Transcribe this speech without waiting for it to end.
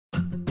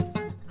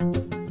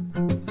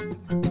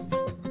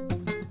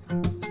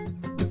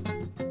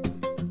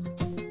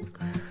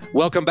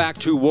Welcome back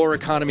to War,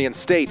 Economy, and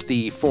State,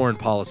 the foreign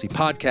policy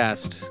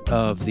podcast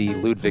of the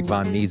Ludwig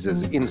von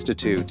Mises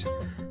Institute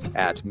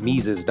at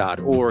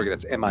Mises.org.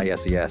 That's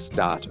MISES.org.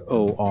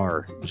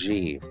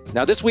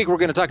 Now, this week we're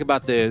going to talk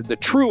about the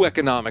true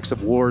economics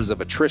of wars of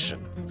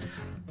attrition.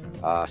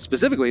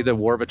 Specifically, the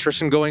war of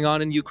attrition going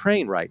on in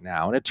Ukraine right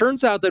now. And it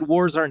turns out that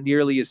wars aren't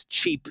nearly as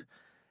cheap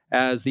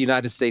as the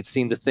United States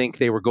seemed to think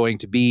they were going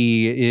to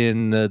be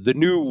in the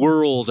new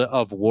world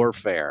of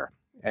warfare.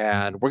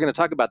 And we're going to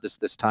talk about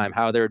this time,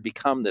 how there had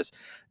become this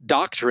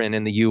doctrine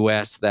in the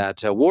U.S.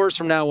 that wars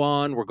from now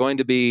on were going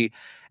to be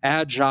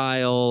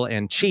agile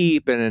and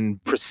cheap and in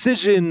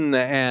precision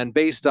and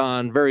based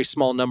on very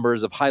small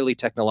numbers of highly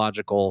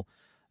technological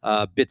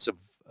bits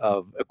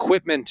of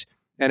equipment.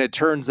 And it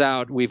turns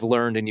out we've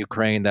learned in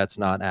Ukraine that's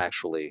not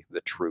actually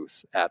the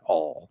truth at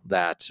all,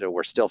 that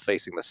we're still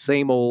facing the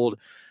same old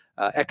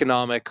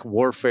economic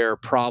warfare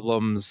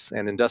problems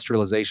and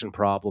industrialization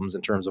problems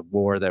in terms of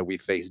war that we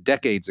faced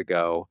decades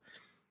ago.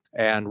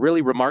 And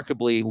really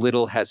remarkably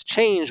little has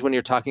changed when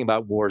you're talking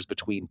about wars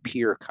between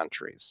peer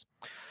countries.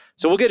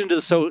 So we'll get into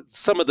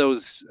some of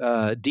those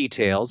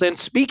details. And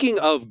speaking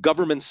of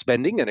government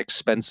spending and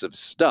expensive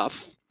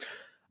stuff,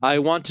 I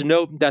want to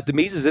note that the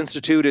Mises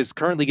Institute is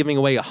currently giving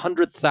away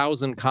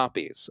 100,000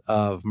 copies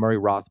of Murray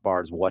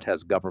Rothbard's What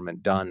Has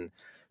Government Done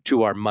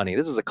to Our Money?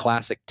 This is a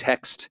classic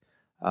text,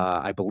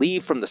 I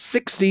believe, from the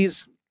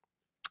 60s.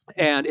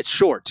 And it's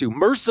short, too,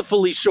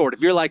 mercifully short.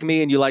 If you're like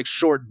me and you like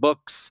short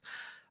books,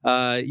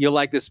 you'll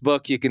like this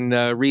book. You can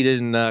read it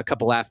in a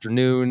couple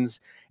afternoons.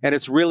 And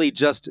it's really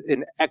just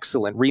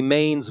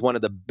remains one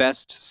of the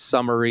best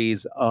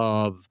summaries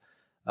of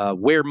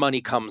where money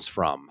comes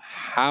from.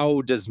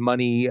 How does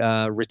money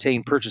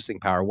retain purchasing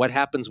power? What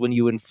happens when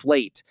you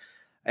inflate?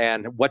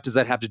 And what does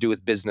that have to do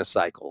with business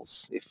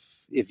cycles?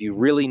 If you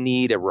really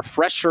need a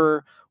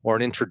refresher or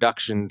an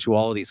introduction to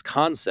all of these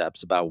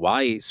concepts about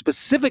why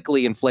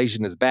specifically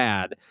inflation is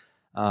bad,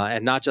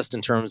 and not just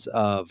in terms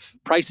of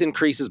price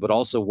increases, but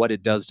also what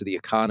it does to the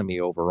economy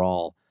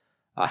overall,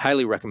 I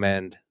highly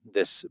recommend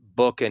this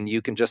book. And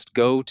you can just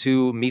go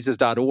to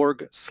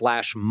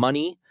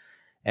Mises.org/money.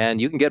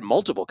 And you can get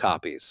multiple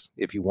copies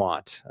if you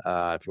want.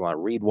 If you want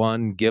to read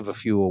one, give a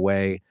few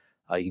away,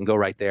 you can go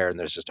right there, and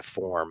there's just a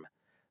form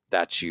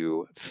that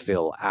you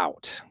fill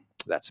out.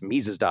 That's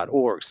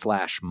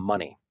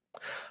Mises.org/money.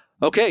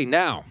 Okay,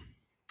 now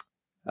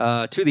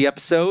to the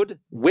episode.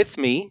 With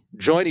me,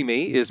 joining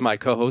me, is my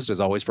co-host,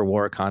 as always, for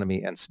War,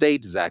 Economy, and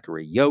State,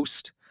 Zachary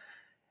Yost.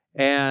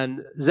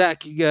 And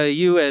Zach,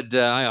 you had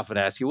I often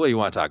ask you, what do you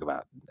want to talk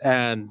about?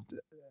 And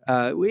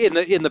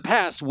in the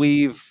past,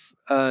 we've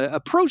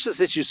approach this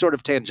issue sort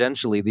of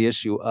tangentially, the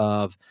issue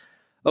of,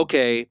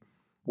 okay,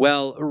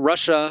 well,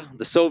 Russia,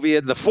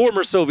 the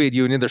former Soviet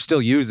Union, they're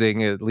still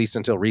using, at least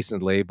until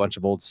recently, a bunch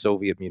of old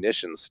Soviet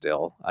munitions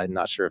still. I'm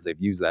not sure if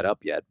they've used that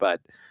up yet,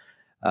 but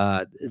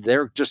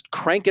they're just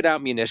cranking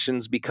out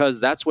munitions because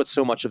that's what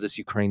so much of this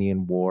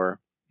Ukrainian war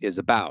is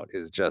about,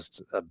 is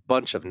just a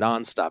bunch of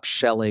nonstop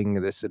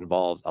shelling. This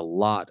involves a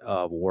lot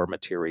of war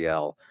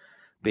material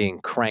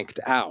being cranked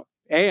out.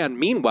 And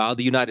meanwhile,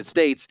 the United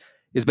States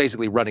is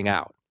basically running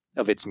out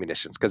of its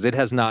munitions because it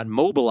has not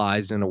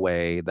mobilized in a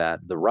way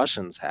that the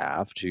Russians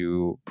have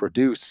to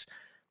produce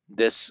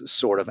this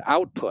sort of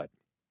output.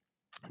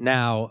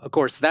 Now, of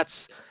course,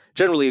 that's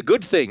generally a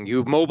good thing.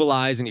 You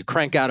mobilize and you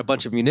crank out a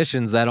bunch of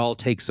munitions. That all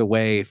takes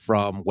away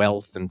from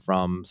wealth and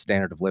from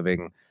standard of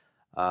living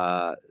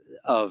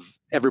of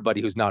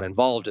everybody who's not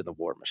involved in the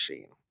war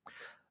machine.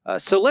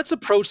 So let's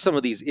approach some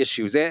of these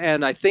issues.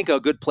 And I think a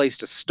good place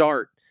to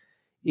start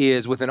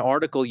is with an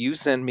article you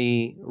sent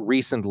me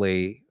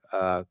recently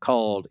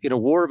called "In a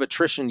War of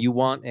Attrition, You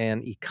Want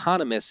an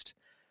Economist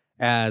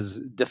as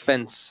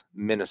Defense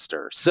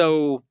Minister."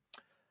 So,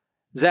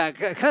 Zach,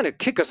 kind of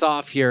kick us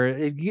off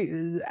here.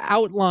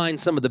 Outline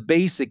some of the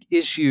basic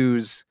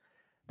issues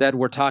that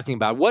we're talking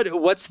about.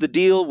 What's the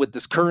deal with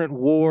this current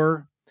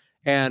war,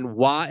 and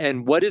why?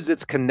 And what is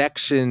its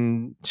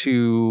connection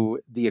to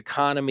the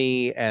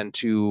economy and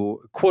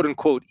to "quote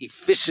unquote"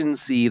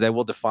 efficiency that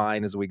we'll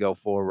define as we go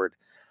forward?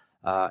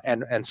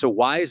 And so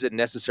why is it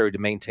necessary to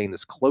maintain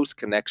this close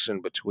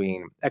connection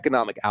between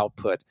economic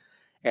output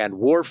and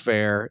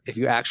warfare if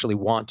you actually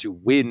want to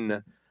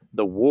win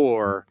the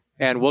war?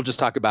 And we'll just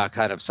talk about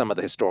kind of some of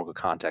the historical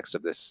context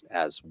of this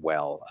as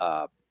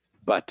well.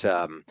 But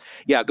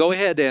go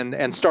ahead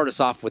and start us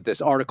off with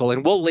this article,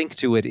 and we'll link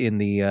to it in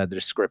the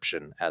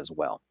description as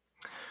well.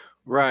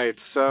 Right.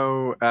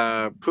 So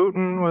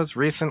Putin was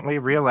recently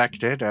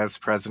reelected as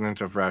president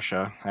of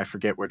Russia. I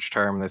forget which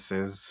term this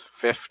is,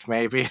 fifth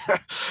maybe.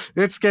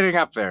 It's getting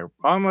up there.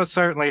 Almost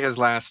certainly his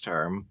last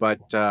term.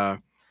 But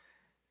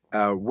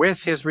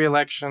with his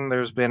reelection,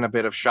 there's been a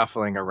bit of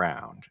shuffling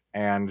around.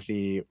 And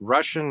the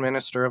Russian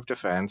Minister of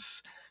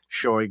Defense,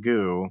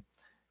 Shoigu,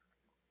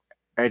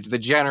 the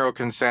general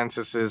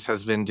consensus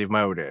has been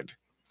demoted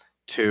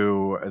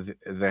to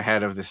the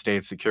head of the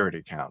State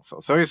Security Council.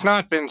 So he's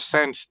not been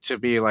sent to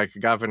be like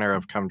governor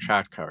of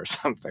Kamchatka or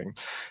something.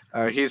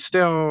 He's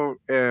still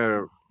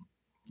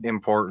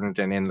important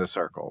and in the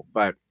circle.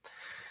 But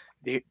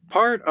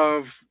Part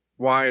of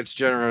why it's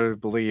generally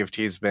believed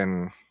he's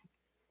been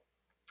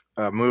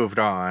moved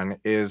on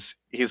is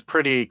he's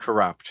pretty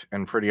corrupt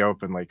and pretty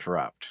openly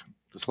corrupt.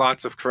 There's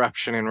lots of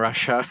corruption in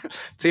Russia.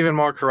 It's even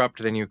more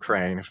corrupt than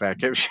Ukraine, if that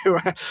gives you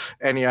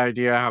any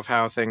idea of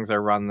how things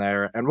are run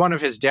there. And one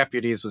of his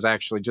deputies was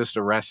actually just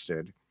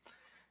arrested.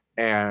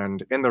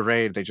 And in the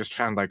raid, they just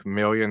found like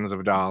millions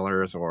of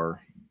dollars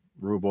or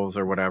rubles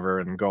or whatever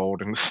and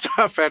gold and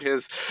stuff at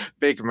his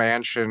big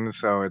mansion.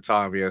 So it's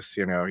obvious,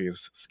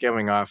 he's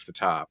skimming off the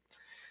top.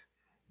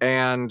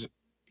 And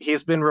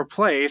he's been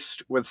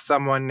replaced with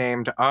someone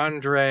named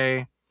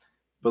Andrei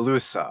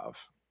Belousov,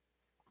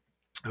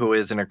 who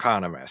is an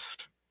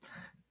economist.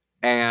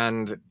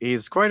 And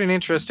he's quite an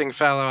interesting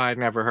fellow. I'd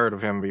never heard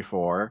of him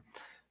before,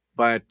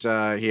 but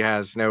he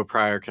has no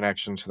prior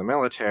connection to the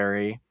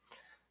military.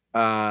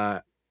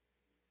 And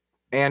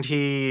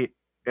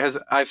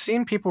I've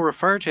seen people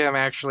refer to him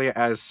actually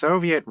as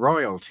Soviet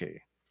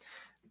royalty.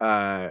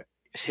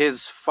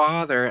 His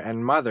father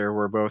and mother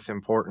were both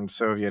important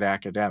Soviet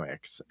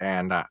academics,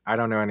 and I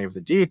don't know any of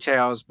the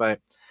details, but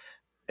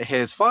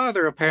his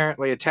father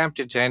apparently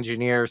attempted to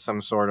engineer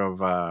some sort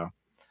of, I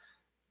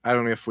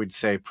don't know if we'd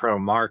say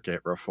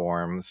pro-market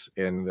reforms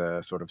in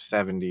the sort of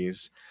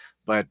 70s,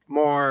 but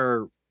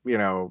more,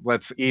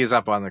 let's ease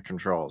up on the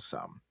controls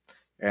some.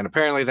 And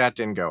apparently that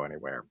didn't go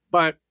anywhere.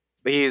 But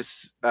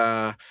he's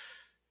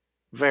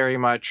very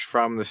much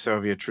from the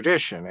Soviet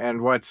tradition.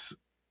 And what's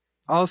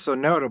also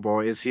notable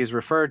is he's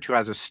referred to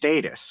as a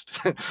statist.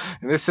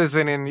 And this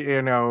isn't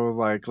in,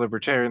 like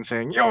libertarians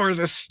saying, you're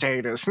the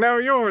statist. No,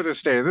 you're the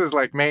statist. This is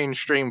like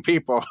mainstream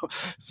people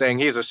saying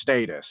he's a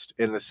statist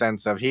in the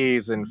sense of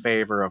he's in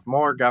favor of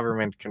more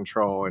government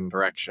control and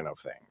direction of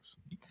things.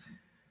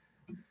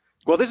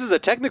 Well, this is a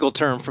technical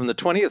term from the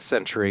 20th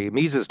century.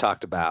 Mises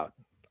talked about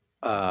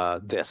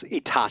this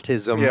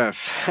etatism.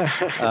 Yes.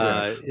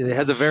 Yes. It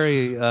has a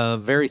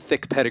very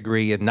thick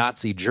pedigree in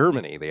Nazi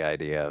Germany, the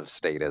idea of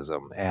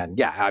statism. And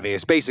yeah, I mean,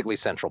 it's basically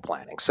central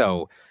planning.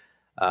 So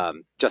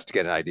just to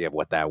get an idea of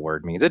what that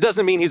word means. It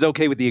doesn't mean he's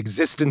okay with the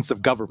existence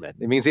of government.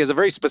 It means he has a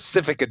very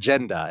specific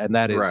agenda, and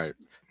that is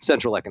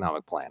central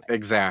economic planning.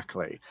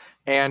 Exactly.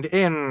 And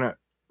in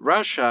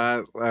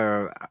Russia,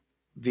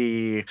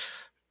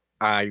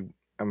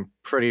 I'm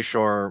pretty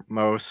sure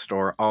most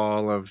or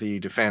all of the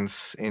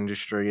defense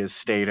industry is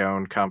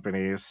state-owned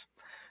companies,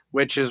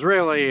 which is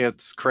really,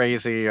 it's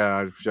crazy.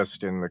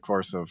 Just in the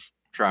course of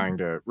trying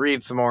to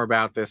read some more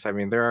about this, I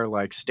mean, there are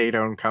like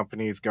state-owned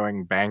companies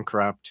going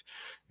bankrupt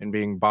and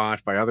being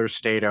bought by other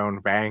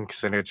state-owned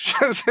banks, and it's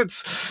just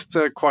it's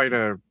quite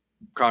a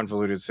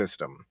convoluted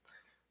system.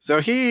 So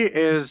he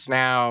is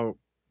now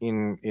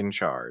in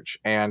charge,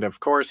 and of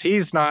course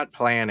he's not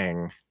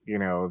planning,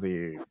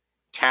 the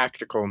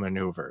tactical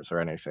maneuvers or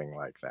anything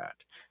like that.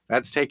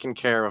 That's taken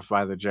care of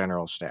by the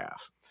general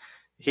staff.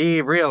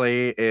 He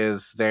really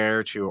is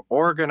there to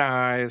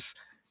organize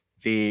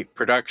the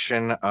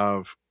production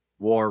of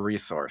war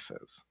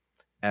resources.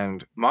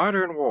 And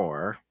modern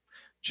war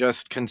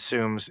just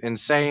consumes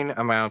insane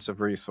amounts of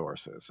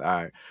resources.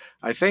 I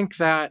think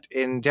that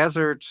in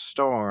Desert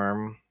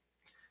Storm,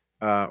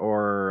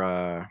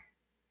 I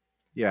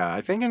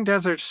think in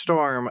Desert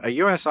Storm, a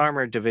U.S.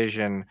 armored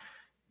division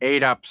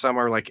ate up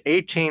somewhere like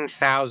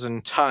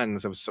 18,000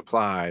 tons of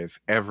supplies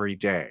every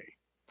day.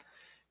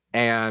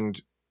 And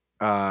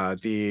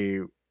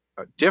the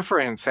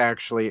difference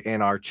actually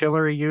in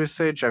artillery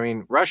usage, I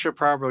mean, Russia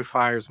probably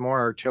fires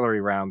more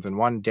artillery rounds in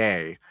one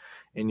day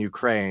in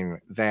Ukraine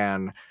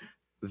than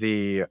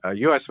the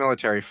U.S.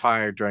 military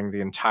fired during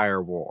the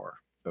entire war,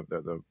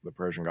 the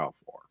Persian Gulf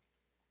War.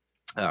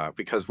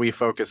 Because we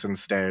focus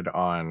instead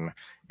on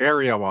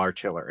aerial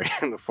artillery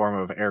in the form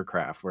of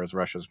aircraft, whereas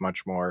Russia's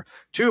much more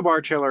tube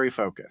artillery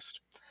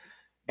focused.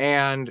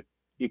 And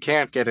you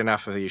can't get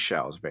enough of these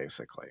shells,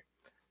 basically.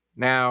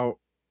 Now,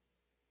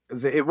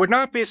 it would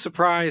not be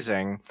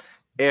surprising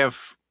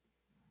if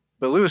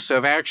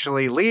Belousov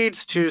actually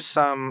leads to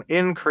some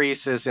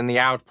increases in the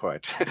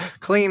output,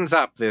 cleans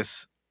up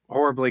this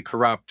horribly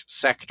corrupt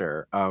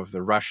sector of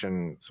the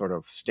Russian sort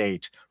of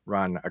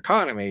state-run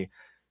economy,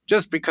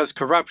 just because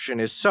corruption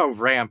is so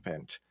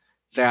rampant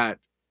that,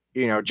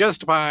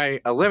 just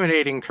by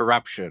eliminating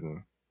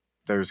corruption,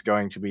 there's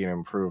going to be an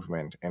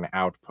improvement in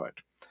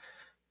output.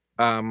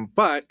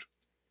 But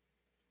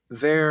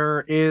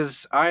there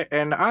is,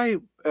 I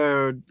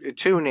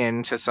tune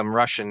in to some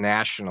Russian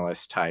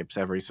nationalist types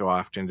every so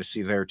often to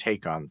see their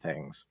take on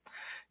things.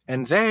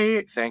 And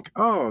they think,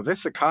 oh,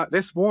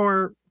 this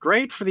war,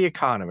 great for the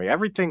economy.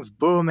 Everything's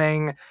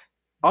booming.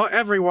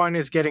 Everyone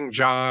is getting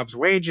jobs.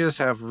 Wages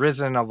have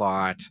risen a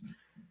lot.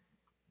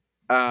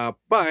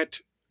 But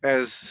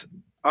as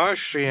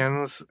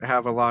Austrians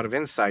have a lot of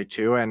insight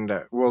to,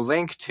 and we'll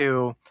link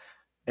to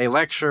a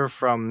lecture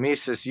from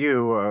Mises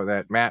U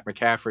that Matt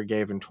McCaffrey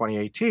gave in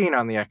 2018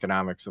 on the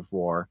economics of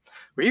war,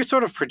 where he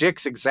sort of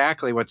predicts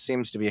exactly what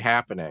seems to be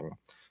happening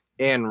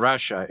in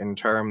Russia in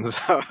terms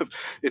of,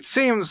 it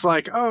seems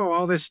like,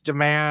 all this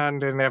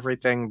demand and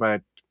everything,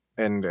 but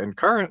and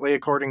currently,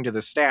 according to the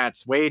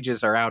stats,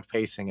 wages are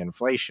outpacing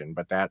inflation,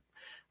 but that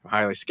I'm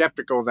highly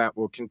skeptical that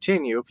will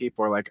continue.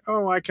 People are like,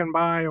 oh, I can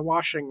buy a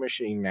washing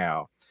machine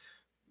now.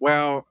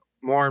 Well,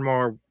 more and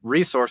more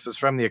resources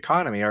from the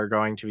economy are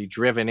going to be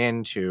driven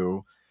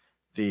into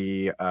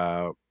the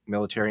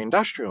military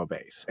industrial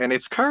base. And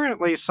it's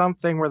currently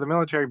something where the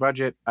military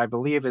budget, I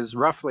believe, is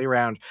roughly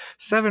around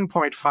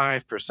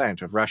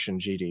 7.5% of Russian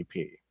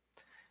GDP.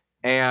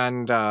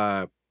 And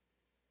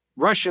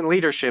Russian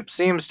leadership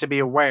seems to be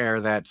aware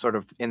that sort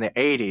of in the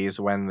 80s,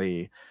 when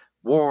the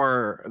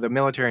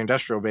military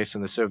industrial base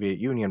in the Soviet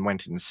Union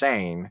went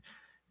insane,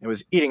 it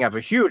was eating up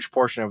a huge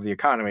portion of the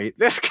economy.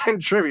 This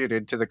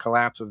contributed to the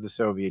collapse of the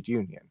Soviet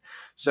Union.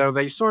 So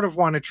they sort of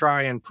want to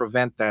try and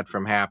prevent that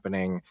from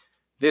happening.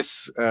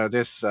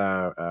 Belousov,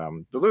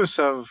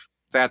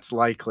 that's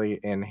likely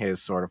in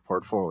his sort of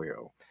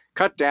portfolio.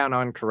 Cut down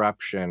on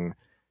corruption,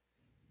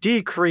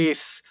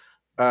 decrease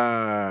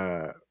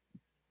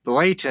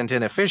blatant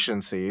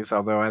inefficiencies,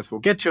 although as we'll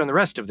get to in the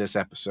rest of this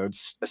episode,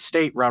 a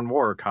state-run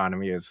war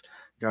economy is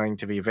going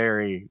to be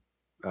very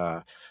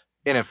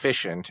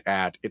inefficient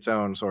at its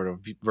own sort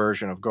of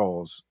version of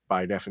goals,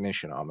 by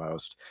definition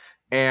almost,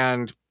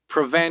 and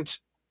prevent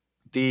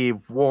the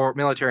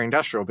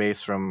military-industrial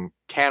base from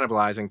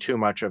cannibalizing too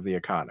much of the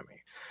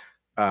economy.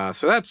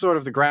 So that's sort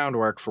of the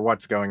groundwork for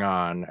what's going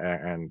on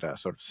and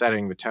sort of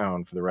setting the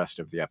tone for the rest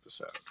of the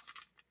episode.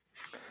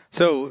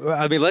 So,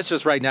 I mean, let's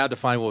just right now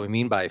define what we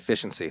mean by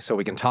efficiency, so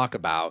we can talk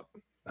about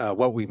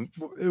we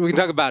can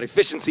talk about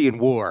efficiency in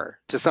war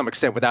to some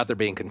extent without there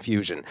being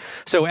confusion.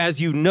 So,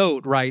 as you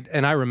note, right,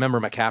 and I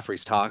remember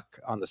McCaffrey's talk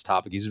on this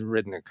topic. He's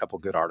written a couple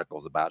good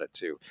articles about it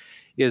too.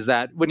 Is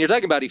that when you're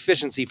talking about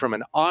efficiency from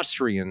an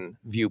Austrian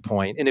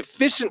viewpoint, an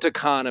efficient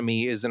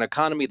economy is an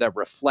economy that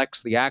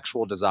reflects the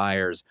actual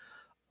desires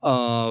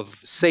of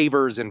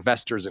savers,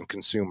 investors, and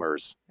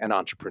consumers and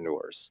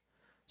entrepreneurs.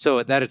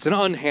 So that it's an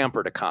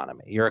unhampered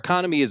economy. Your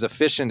economy is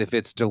efficient if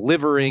it's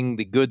delivering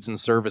the goods and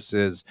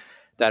services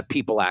that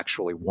people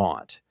actually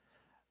want.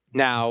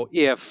 Now,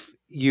 if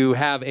you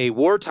have a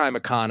wartime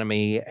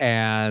economy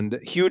and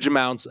huge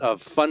amounts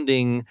of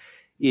funding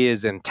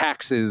is in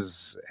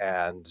taxes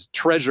and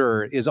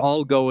treasure is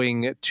all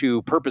going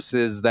to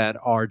purposes that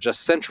are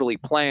just centrally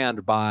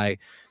planned by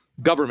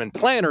government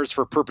planners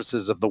for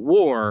purposes of the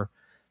war,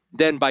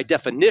 then by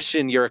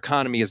definition, your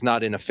economy is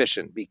not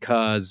inefficient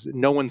because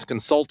no one's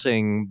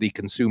consulting the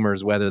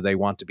consumers whether they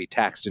want to be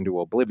taxed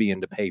into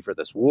oblivion to pay for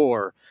this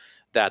war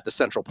that the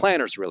central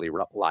planners really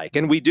like.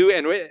 And we do,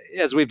 and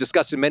as we've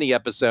discussed in many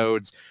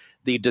episodes,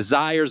 the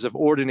desires of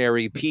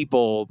ordinary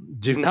people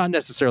do not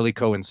necessarily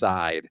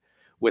coincide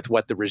with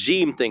what the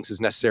regime thinks is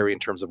necessary in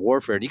terms of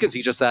warfare. And you can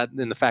see just that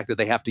in the fact that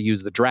they have to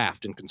use the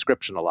draft and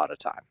conscription a lot of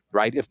time,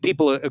 right? If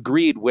people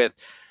agreed with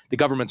the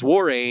government's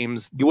war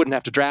aims, you wouldn't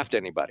have to draft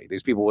anybody.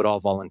 These people would all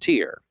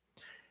volunteer.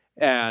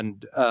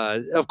 And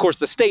of course,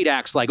 the state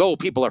acts like, oh,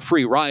 people are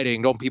free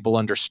riding. Don't people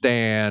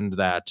understand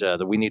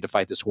that we need to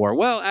fight this war?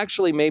 Well,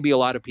 actually, maybe a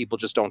lot of people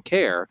just don't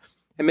care.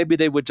 And maybe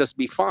they would just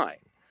be fine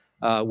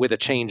with a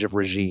change of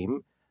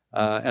regime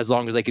as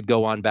long as they could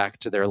go on back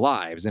to their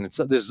lives. And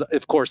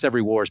of course,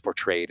 every war is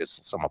portrayed as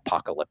some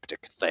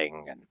apocalyptic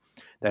thing and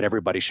that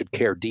everybody should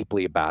care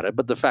deeply about it.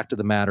 But the fact of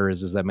the matter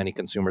is that many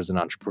consumers and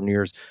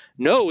entrepreneurs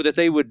know that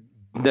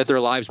that their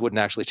lives wouldn't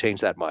actually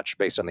change that much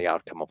based on the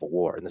outcome of a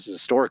war. And this has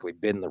historically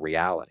been the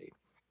reality.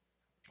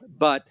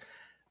 But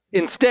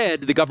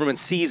instead, the government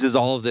seizes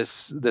all of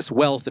this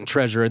wealth and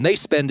treasure, and they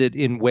spend it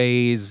in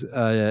ways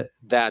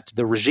that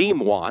the regime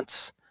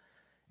wants.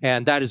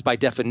 And that is by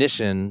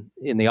definition,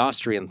 in the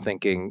Austrian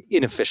thinking,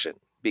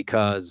 inefficient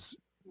because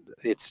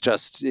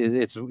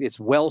it's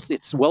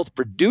wealth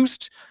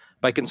produced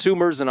by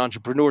consumers and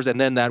entrepreneurs, and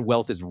then that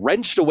wealth is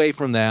wrenched away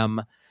from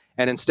them.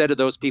 And instead of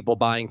those people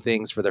buying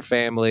things for their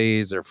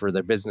families or for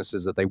their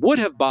businesses that they would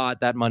have bought,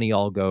 that money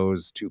all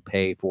goes to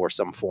pay for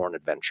some foreign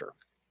adventure.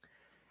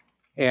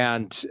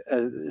 And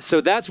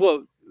so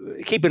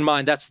keep in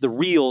mind, that's the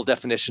real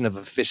definition of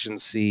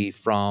efficiency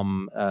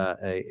from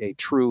a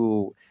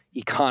true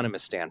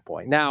economist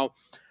standpoint. Now,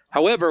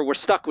 however, we're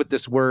stuck with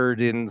this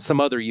word in some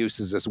other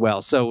uses as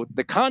well. So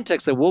the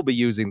context that we'll be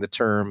using the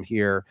term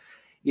here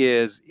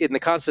is in the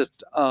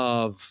concept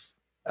of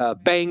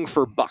bang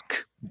for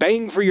buck.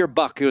 Bang for your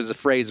buck is a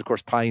phrase, of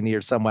course,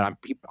 pioneered somewhat.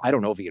 I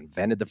don't know if he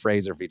invented the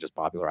phrase or if he just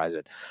popularized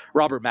it.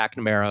 Robert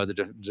McNamara,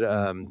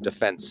 the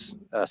defense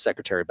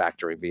secretary back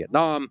during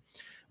Vietnam,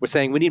 was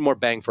saying we need more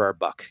bang for our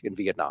buck in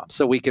Vietnam.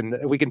 So we can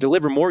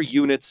deliver more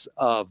units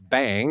of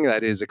bang,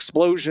 that is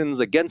explosions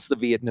against the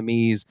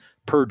Vietnamese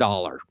per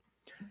dollar.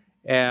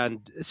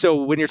 And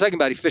so when you're talking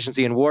about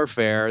efficiency in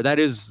warfare, that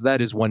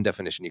is one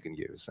definition you can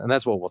use. And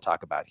that's what we'll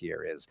talk about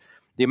here is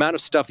the amount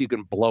of stuff you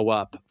can blow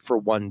up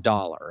for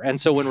 $1.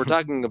 And so when we're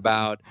talking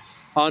about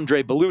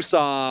Andrei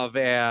Belousov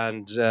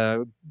and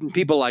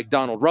people like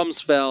Donald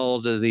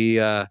Rumsfeld,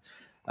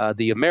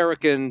 the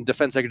American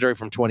defense secretary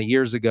from 20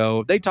 years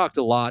ago, they talked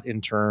a lot in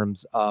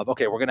terms of,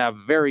 okay, we're going to have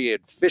very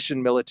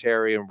efficient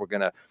military and we're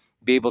going to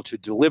be able to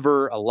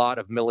deliver a lot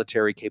of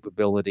military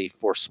capability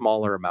for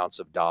smaller amounts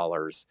of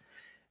dollars.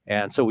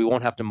 And so we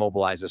won't have to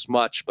mobilize as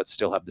much, but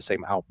still have the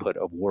same output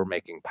of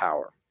war-making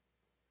power.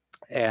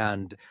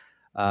 And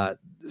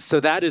so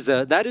that is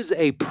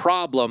a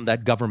problem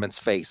that governments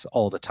face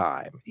all the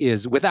time,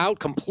 is without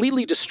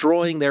completely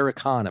destroying their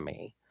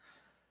economy,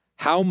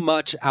 how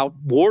much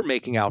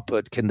war-making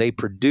output can they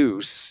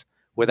produce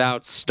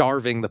without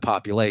starving the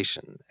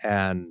population?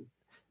 And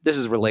this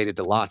is related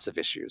to lots of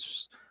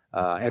issues,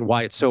 and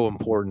why it's so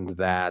important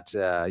that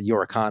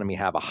your economy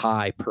have a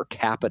high per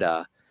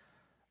capita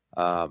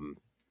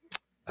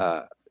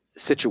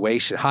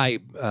situation, high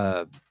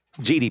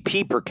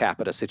GDP per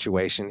capita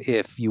situation,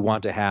 if you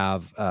want to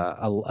have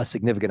a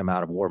significant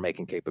amount of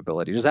war-making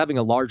capability. Just having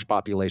a large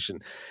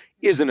population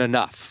isn't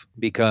enough,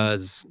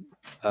 because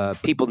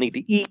people need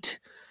to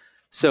eat.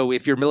 So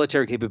if your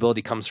military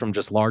capability comes from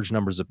just large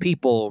numbers of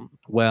people,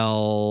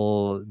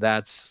 well,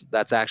 that's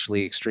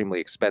actually extremely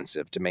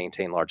expensive to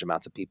maintain large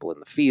amounts of people in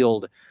the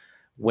field,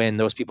 when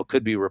those people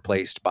could be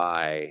replaced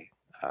by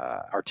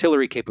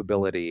artillery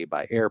capability,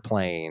 by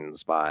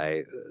airplanes,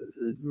 by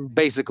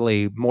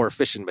basically more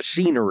efficient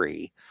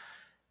machinery,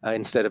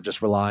 instead of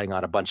just relying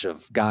on a bunch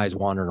of guys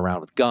wandering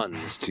around with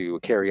guns to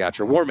carry out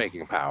your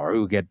war-making power,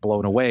 who get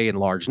blown away in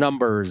large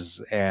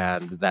numbers,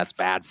 and that's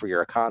bad for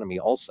your economy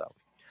also.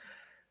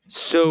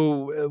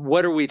 So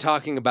what are we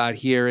talking about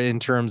here in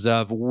terms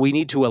of we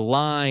need to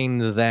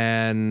align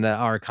then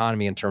our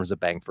economy in terms of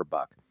bang for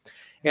buck?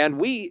 And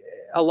we,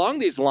 along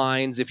these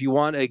lines, if you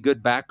want a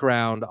good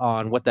background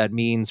on what that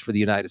means for the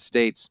United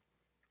States,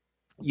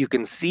 you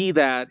can see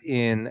that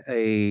in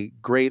a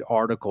great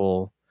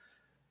article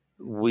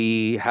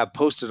we have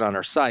posted on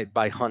our site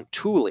by Hunt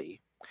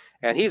Tooley.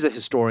 And he's a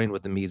historian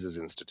with the Mises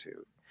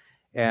Institute.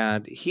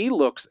 And he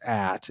looks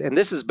at, and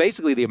this is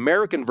basically the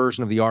American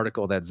version of the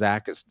article that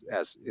Zach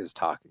is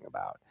talking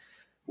about,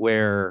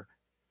 where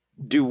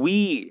do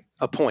we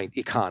appoint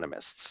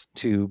economists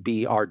to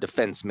be our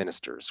defense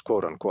ministers,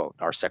 quote unquote,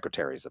 our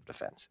secretaries of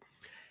defense?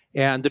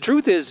 And the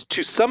truth is,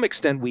 to some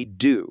extent, we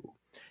do.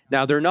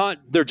 Now,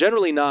 they're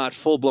generally not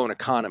full-blown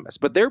economists,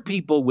 but they're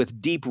people with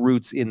deep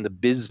roots in the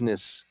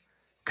business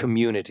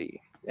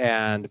community,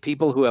 and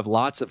people who have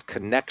lots of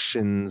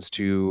connections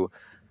to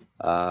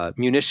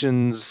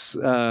munitions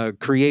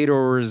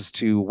creators,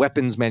 to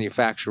weapons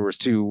manufacturers,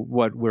 to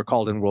what we're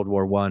called in World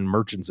War I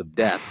merchants of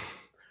death.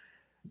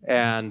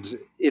 And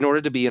in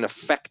order to be an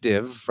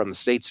effective, from the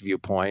state's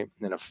viewpoint,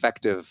 an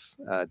effective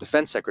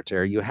defense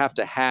secretary, you have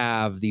to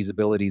have these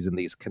abilities and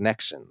these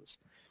connections.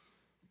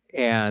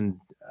 And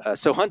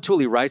so Hunt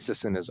Tooley writes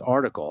this in his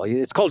article.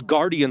 It's called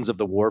Guardians of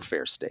the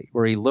Warfare State,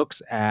 where he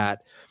looks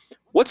at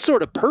what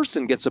sort of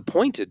person gets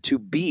appointed to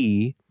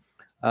be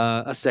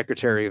a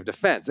Secretary of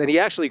Defense. And he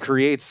actually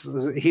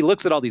he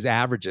looks at all these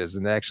averages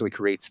and actually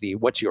creates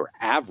what's your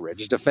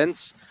average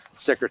defense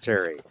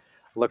secretary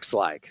looks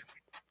like.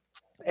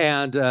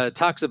 And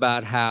talks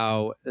about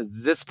how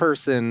this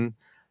person,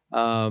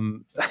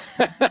 the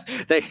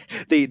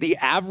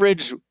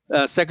average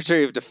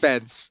Secretary of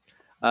Defense,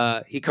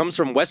 he comes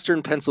from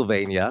Western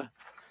Pennsylvania.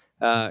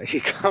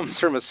 He comes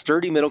from a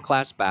sturdy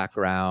middle-class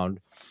background.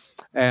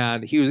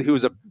 And he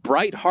was a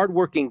bright,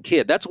 hardworking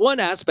kid. That's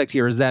one aspect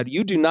here, is that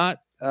you do not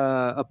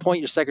appoint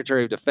your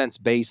Secretary of Defense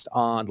based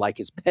on like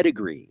his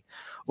pedigree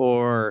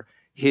or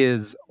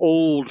his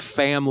old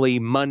family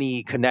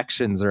money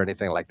connections or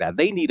anything like that.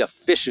 They need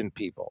efficient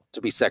people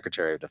to be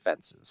Secretary of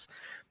Defenses.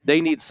 They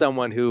need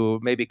someone who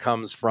maybe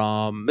comes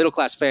from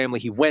middle-class family.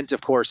 He went,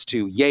 of course,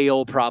 to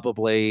Yale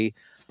probably,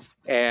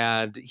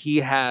 and he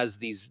has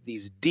these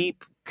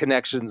deep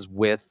connections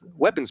with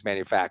weapons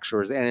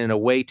manufacturers and in a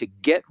way to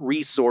get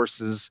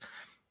resources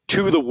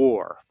to the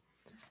war.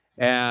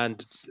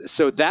 And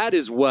so that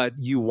is what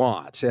you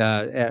want.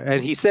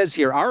 And he says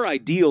here, our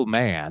ideal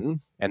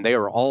man, and they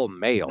are all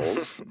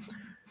males,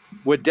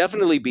 would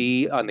definitely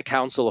be on the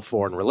Council of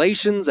Foreign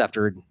Relations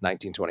after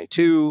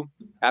 1922.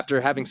 After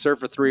having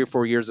served for 3 or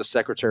 4 years as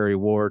Secretary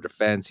of War,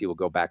 Defense, he will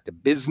go back to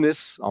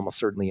business, almost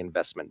certainly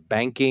investment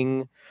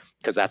banking,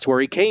 because that's where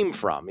he came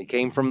from. He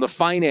came from the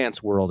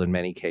finance world in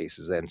many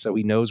cases, and so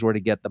he knows where to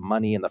get the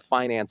money and the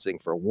financing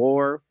for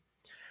war.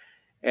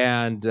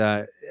 And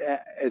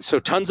so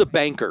tons of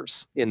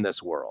bankers in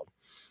this world.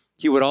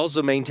 He would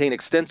also maintain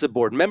extensive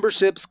board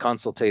memberships,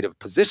 consultative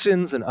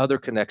positions, and other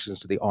connections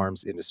to the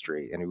arms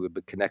industry. And he would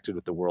be connected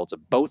with the worlds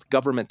of both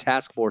government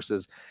task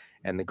forces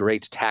and the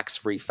great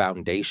tax-free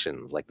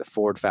foundations like the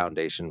Ford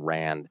Foundation,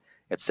 Rand,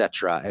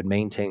 etc., and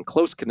maintain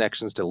close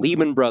connections to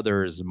Lehman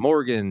Brothers,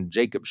 Morgan,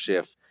 Jacob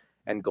Schiff,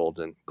 and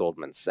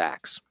Goldman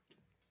Sachs.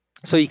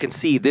 So you can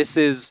see this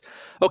is,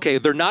 okay,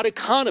 they're not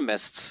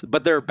economists,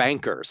 but they're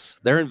bankers.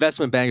 They're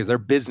investment bankers. They're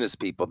business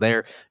people.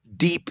 They're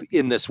deep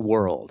in this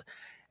world.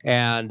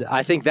 And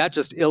I think that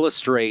just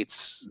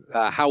illustrates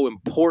how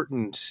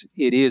important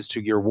it is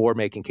to your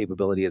war-making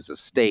capability as a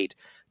state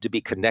to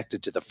be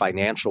connected to the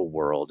financial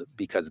world,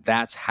 because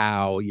that's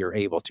how you're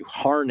able to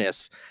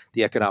harness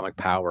the economic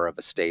power of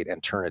a state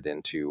and turn it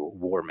into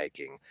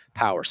war-making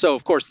power. So,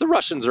 of course, the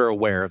Russians are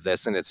aware of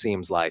this, and it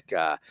seems like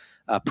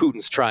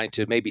Putin's trying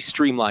to maybe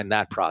streamline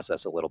that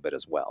process a little bit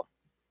as well.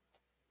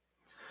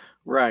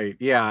 Right,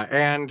 yeah,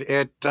 and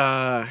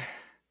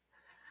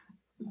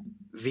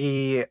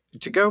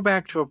To go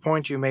back to a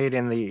point you made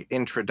in the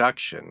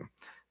introduction,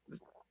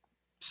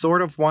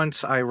 sort of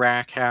once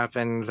Iraq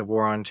happened, the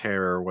war on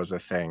terror was a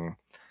thing.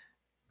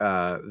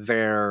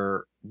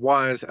 There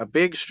was a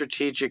big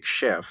strategic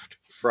shift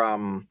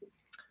from,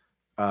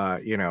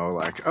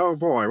 like, oh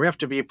boy, we have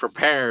to be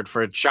prepared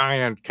for a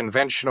giant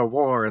conventional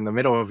war in the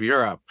middle of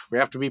Europe. We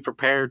have to be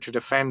prepared to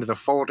defend the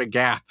Fulda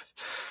Gap.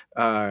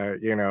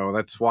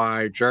 That's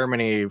why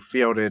Germany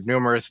fielded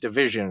numerous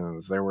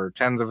divisions. There were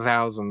tens of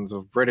thousands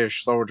of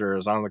British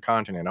soldiers on the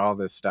continent, all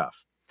this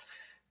stuff.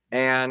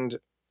 And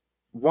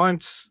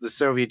once the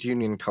Soviet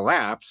Union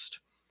collapsed,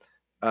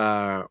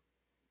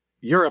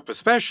 Europe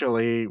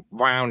especially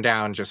wound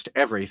down just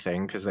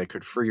everything because they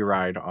could free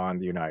ride on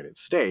the United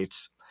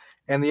States.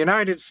 And the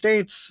United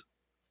States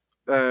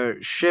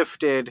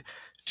shifted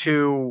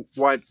to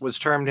what was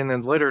termed in the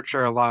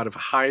literature a lot of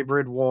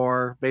hybrid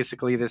war,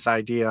 basically this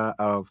idea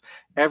of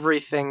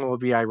everything will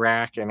be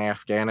Iraq and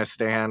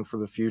Afghanistan for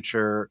the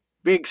future.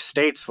 Big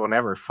states will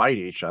never fight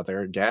each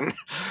other again.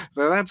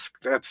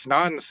 That's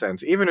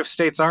nonsense. Even if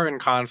states are in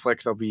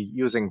conflict, they'll be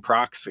using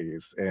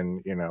proxies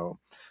in,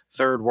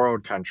 third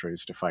world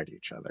countries to fight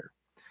each other.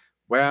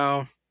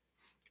 Well,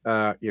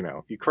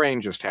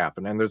 Ukraine just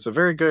happened. And there's a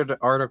very good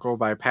article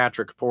by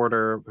Patrick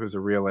Porter, who's a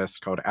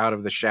realist, called Out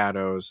of the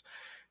Shadows,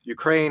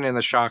 Ukraine and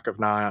the Shock of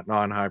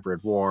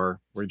Non-Hybrid War,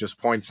 where he just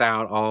points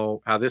out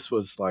how this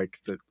was like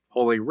the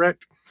holy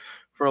writ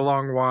for a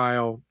long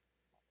while.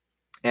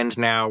 And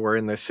now we're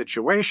in this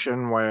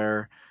situation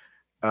where,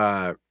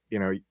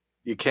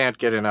 you can't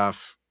get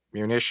enough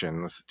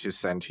munitions to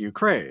send to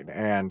Ukraine.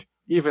 And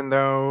even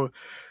though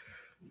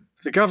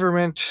the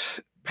government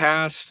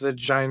passed the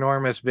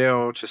ginormous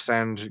bill to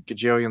send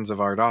gajillions of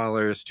our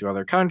dollars to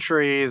other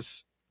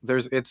countries,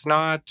 it's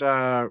not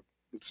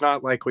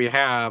like we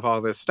have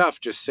all this stuff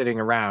just sitting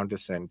around to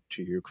send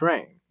to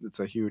Ukraine. It's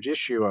a huge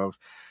issue of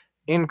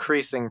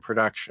increasing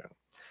production.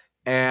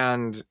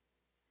 And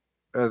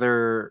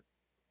the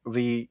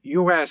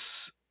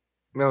U.S.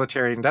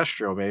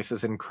 military-industrial base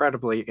is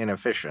incredibly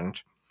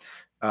inefficient,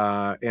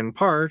 in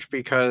part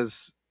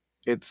because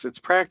it's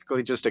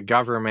practically just a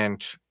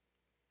government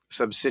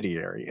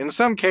subsidiary. In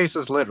some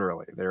cases,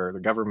 literally, the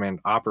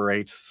government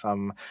operates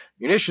some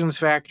munitions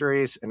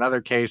factories. In other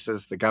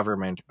cases, the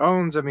government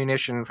owns a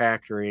munition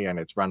factory and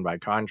it's run by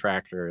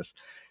contractors.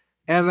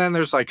 And then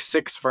there's like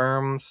 6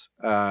 firms.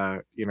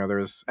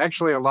 There's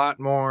actually a lot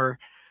more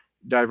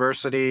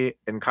diversity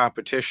and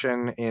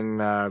competition in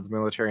the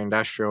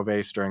military-industrial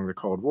base during the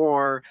Cold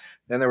War.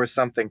 Then there was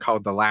something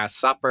called the Last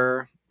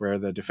Supper, where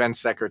the defense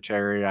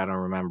secretary, I don't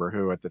remember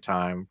who at the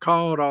time,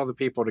 called all the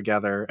people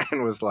together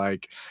and was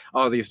like,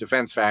 all these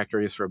defense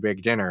factories for a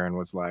big dinner, and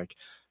was like,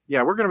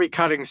 yeah, we're going to be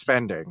cutting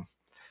spending.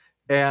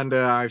 And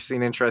I've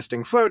seen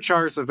interesting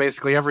flowcharts of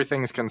basically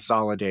everything's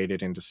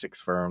consolidated into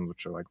 6 firms,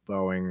 which are like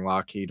Boeing,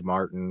 Lockheed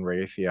Martin,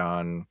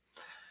 Raytheon,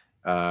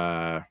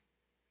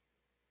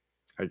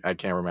 I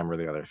can't remember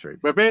the other 3.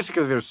 But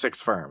basically, there's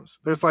 6 firms.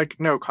 There's like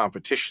no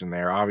competition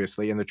there,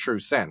 obviously, in the true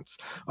sense.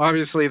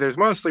 Obviously, there's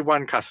mostly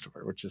one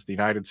customer, which is the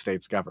United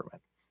States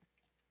government.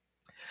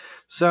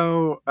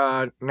 So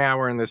now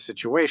we're in this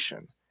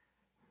situation.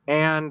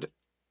 And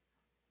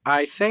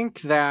I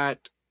think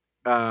that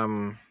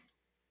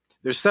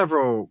there's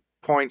several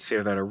points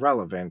here that are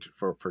relevant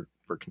for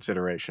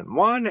consideration.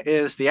 One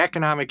is the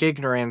economic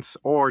ignorance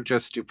or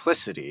just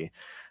duplicity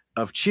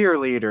of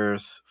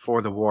cheerleaders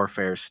for the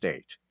warfare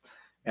state.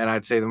 And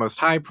I'd say the most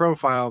high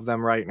profile of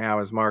them right now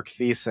is Mark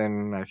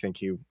Thiessen. I think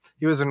he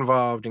was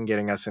involved in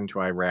getting us into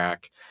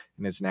Iraq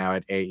and is now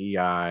at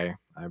AEI,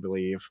 I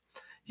believe.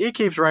 He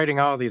keeps writing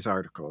all these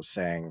articles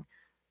saying,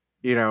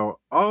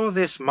 all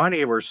this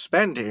money we're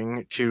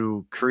spending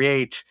to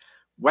create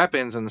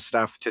weapons and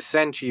stuff to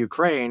send to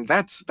Ukraine,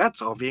 that's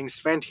all being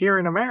spent here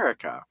in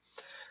America.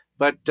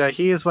 But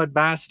he is what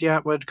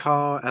Bastiat would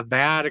call a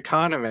bad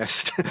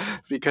economist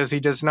because he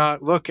does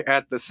not look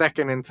at the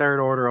second and third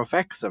order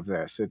effects of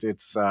this.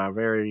 It's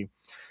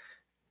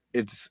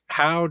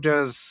how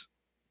does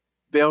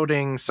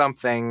building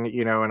something,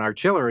 an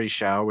artillery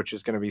shell, which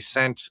is going to be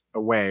sent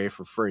away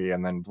for free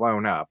and then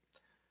blown up,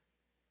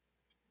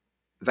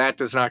 that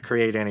does not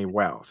create any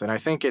wealth. And I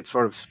think it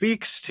sort of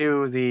speaks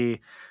to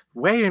the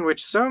way in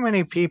which so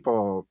many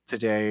people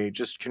today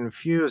just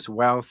confuse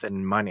wealth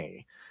and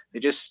money. They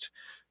just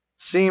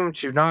seem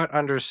to not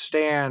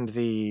understand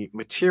the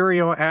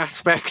material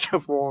aspect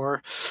of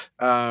war.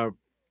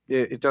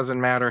 It doesn't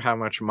matter how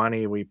much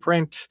money we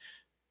print.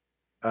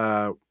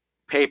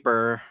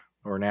 Paper,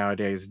 or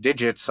nowadays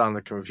digits on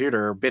the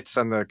computer, bits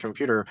on the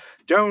computer,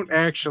 don't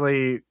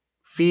actually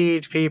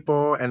feed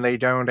people, and they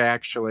don't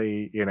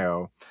actually,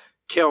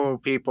 kill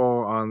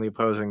people on the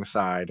opposing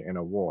side in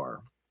a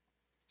war.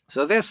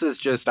 So this is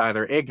just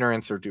either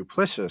ignorance or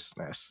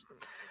duplicitousness.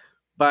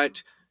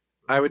 But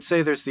I would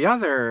say there's the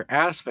other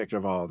aspect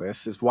of all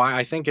this is why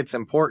I think it's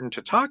important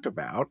to talk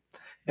about,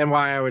 and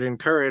why I would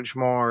encourage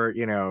more,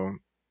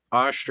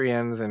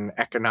 Austrians and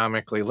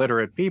economically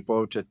literate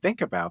people to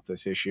think about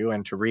this issue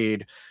and to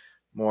read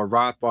more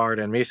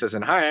Rothbard and Mises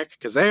and Hayek,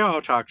 because they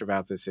all talked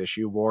about this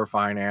issue, war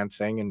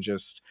financing, and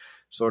just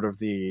sort of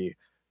the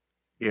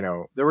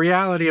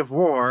reality of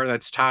war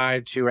that's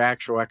tied to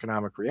actual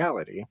economic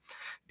reality,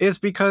 is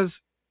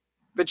because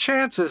the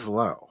chance is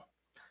low,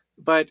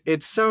 but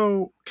it's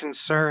so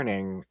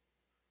concerning.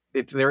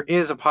 There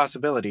is a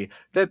possibility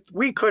that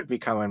we could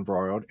become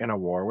embroiled in a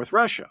war with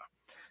Russia.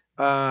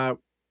 Uh,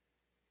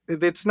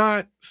 it's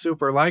not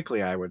super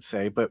likely, I would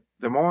say, but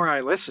the more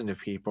I listen to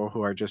people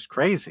who are just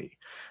crazy,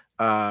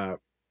 uh,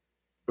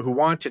 who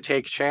want to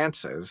take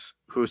chances,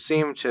 who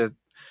seem to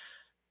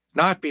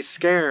not be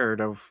scared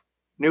of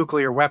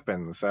nuclear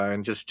weapons.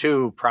 And just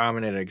two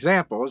prominent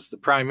examples: the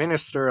Prime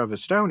Minister of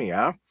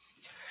Estonia,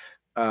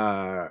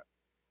 uh,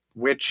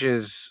 which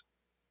is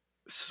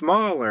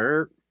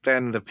smaller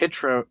than the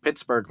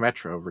Pittsburgh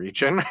metro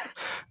region,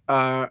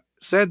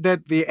 said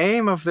that the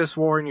aim of this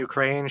war in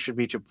Ukraine should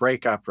be to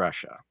break up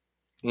Russia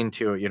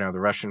into, the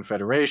Russian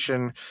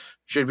Federation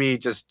should be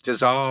just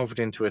dissolved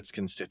into its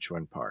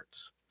constituent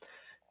parts.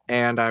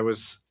 And I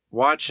was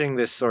watching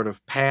this sort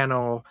of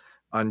panel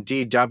on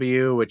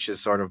DW, which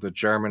is sort of the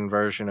German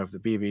version of the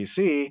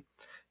BBC.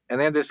 And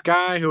then this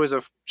guy who was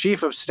a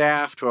chief of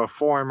staff to a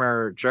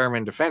former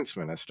German defense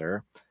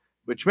minister,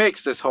 which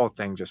makes this whole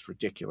thing just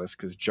ridiculous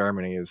because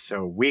Germany is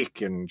so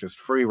weak and just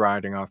free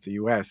riding off the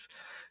US.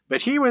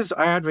 But he was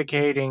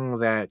advocating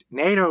that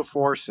NATO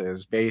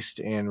forces based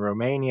in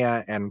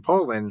Romania and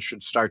Poland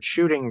should start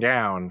shooting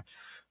down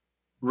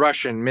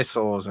Russian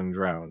missiles and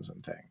drones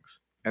and things.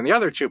 And the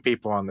other two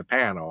people on the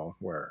panel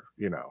were,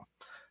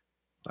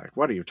 like,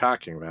 what are you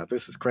talking about?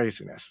 This is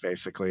craziness,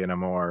 basically, in a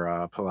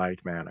more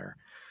polite manner.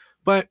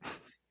 But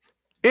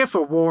if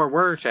a war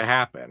were to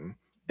happen,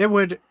 it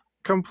would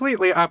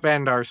completely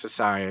upend our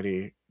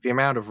society. The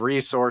amount of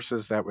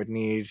resources that would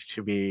need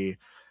to be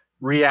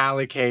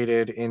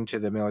reallocated into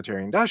the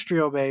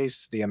military-industrial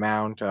base, the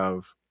amount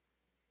of...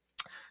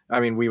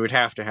 we would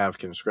have to have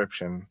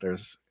conscription.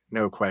 There's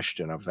no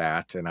question of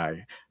that. And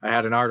I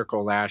had an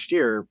article last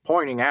year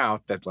pointing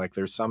out that, like,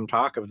 there's some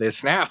talk of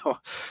this now.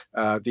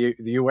 The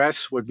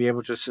U.S. would be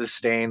able to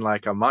sustain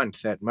like a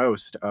month at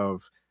most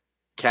of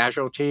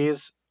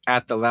casualties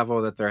at the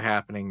level that they're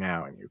happening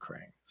now in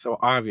Ukraine. So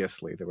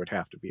obviously there would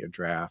have to be a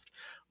draft.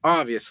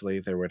 Obviously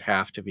there would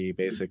have to be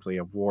basically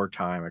a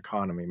wartime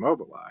economy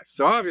mobilized.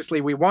 So obviously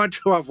we want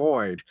to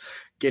avoid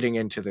getting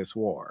into this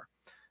war.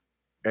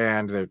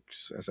 And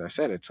as I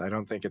said, I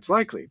don't think it's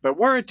likely. But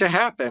were it to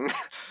happen,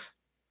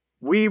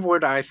 we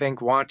would, I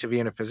think, want to be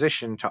in a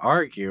position to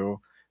argue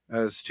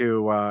as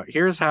to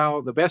here's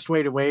how the best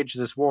way to wage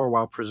this war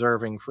while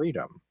preserving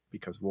freedom,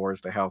 because war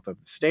is the health of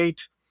the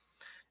state.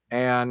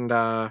 And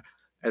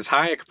as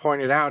Hayek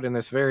pointed out in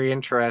this very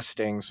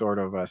interesting sort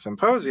of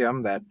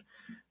symposium that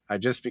I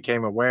just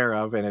became aware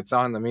of, and it's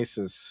on the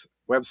Mises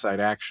website,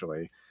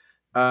 actually,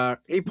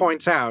 he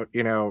points out,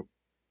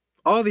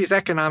 all these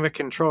economic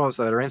controls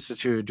that are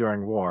instituted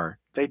during war,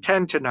 they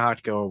tend to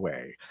not go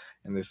away.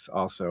 And this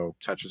also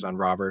touches on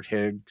Robert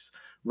Higgs'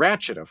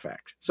 ratchet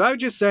effect. So I would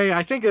just say,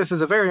 I think this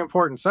is a very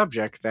important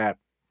subject that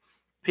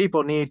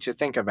people need to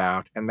think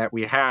about, and that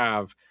we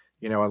have,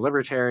 a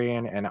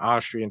libertarian and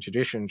Austrian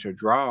tradition to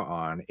draw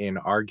on in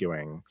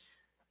arguing,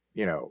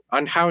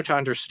 on how to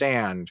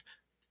understand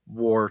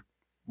war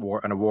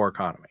and a war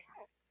economy.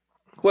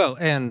 Well,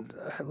 and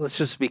let's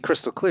just be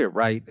crystal clear,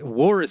 right?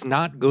 War is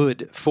not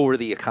good for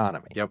the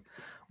economy. Yep.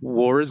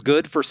 War is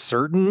good for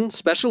certain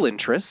special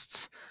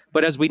interests,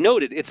 but as we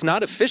noted, it's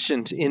not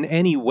efficient in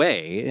any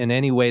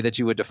way that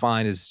you would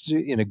define as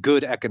in a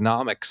good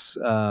economics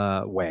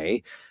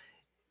way,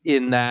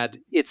 in that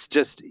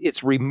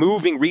it's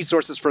removing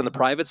resources from the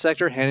private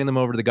sector, handing them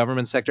over to the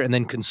government sector, and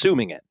then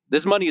consuming it.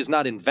 This money is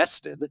not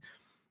invested.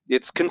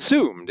 It's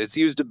consumed. It's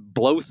used to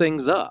blow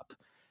things up.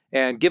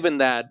 And given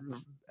that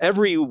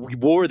every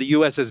war the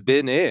U.S. has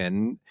been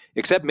in,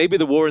 except maybe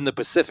the war in the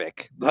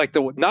Pacific,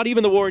 not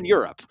even the war in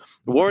Europe,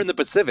 the war in the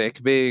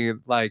Pacific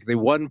being like the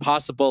one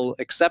possible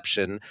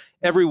exception,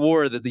 every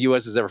war that the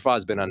U.S. has ever fought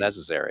has been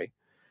unnecessary.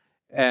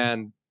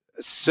 And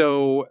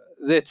so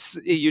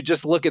you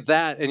just look at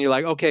that and you're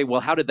like, okay,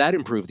 well, how did that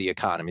improve the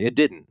economy? It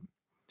didn't.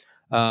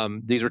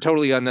 These were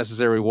totally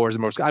unnecessary wars.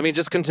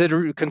 Just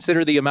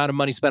consider the amount of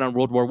money spent on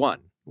World War I,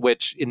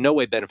 which in no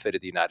way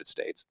benefited the United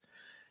States.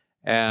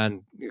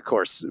 And, of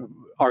course,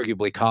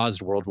 arguably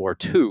caused World War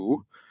II.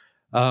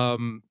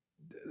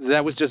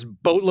 That was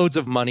just boatloads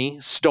of money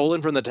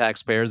stolen from the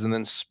taxpayers and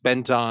then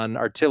spent on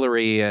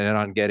artillery and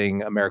on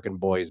getting American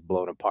boys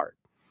blown apart.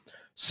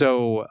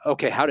 So,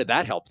 okay, how did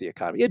that help the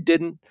economy? It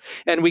didn't.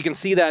 And we can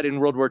see that in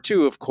World War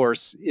II, of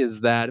course, is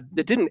that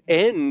it didn't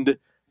end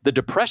the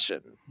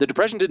Depression. The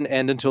Depression didn't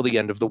end until the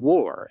end of the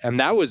war.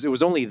 And it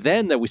was only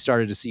then that we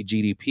started to see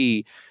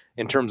GDP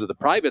in terms of the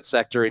private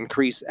sector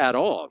increase at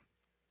all.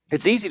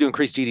 It's easy to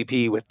increase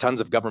GDP with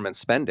tons of government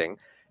spending.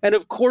 And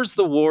of course,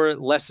 the war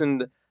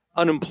lessened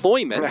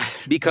unemployment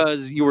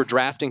because you were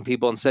drafting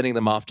people and sending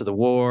them off to the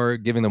war,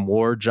 giving them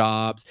war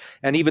jobs.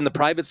 And even the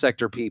private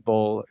sector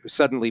people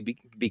suddenly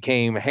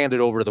became handed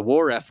over to the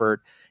war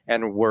effort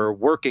and were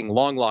working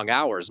long, long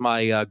hours.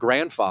 My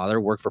grandfather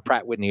worked for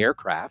Pratt Whitney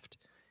Aircraft.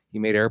 He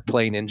made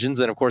airplane engines.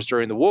 And of course,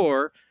 during the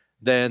war,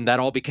 then that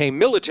all became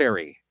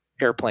military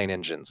airplane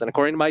engines. And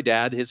according to my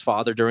dad, his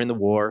father during the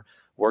war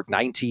worked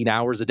 19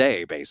 hours a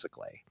day,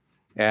 basically.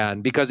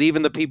 And because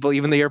even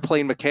the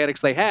airplane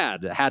mechanics they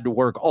had to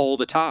work all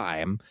the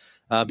time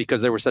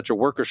because there was such a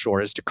worker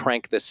shortage to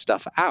crank this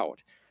stuff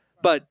out.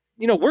 But,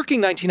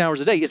 working 19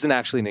 hours a day isn't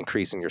actually an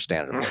increase in your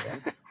standard of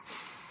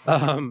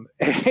living.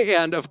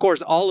 And of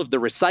course, all of the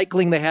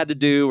recycling they had to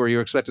do, where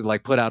you're expected to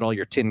put out all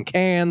your tin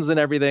cans and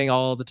everything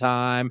all the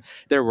time.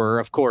 There were,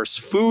 of course,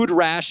 food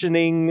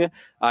rationing.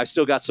 I've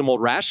still got some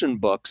old ration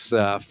books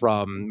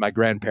from my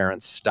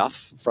grandparents'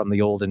 stuff from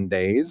the olden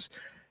days.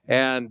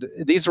 And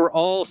these were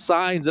all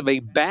signs of a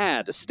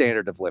bad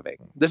standard of living.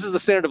 This is the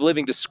standard of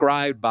living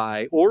described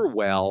by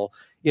Orwell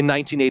in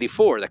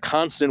 1984, the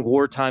constant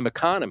wartime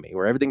economy,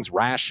 where everything's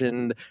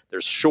rationed,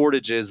 there's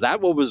shortages.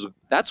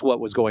 That's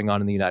what was going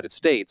on in the United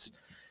States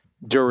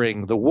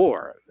during the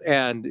war.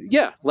 And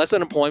yeah, less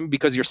unemployment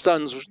because your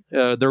sons,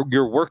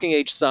 your working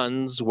age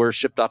sons, were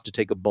shipped off to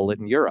take a bullet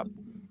in Europe.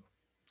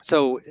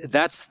 So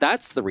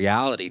that's the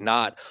reality,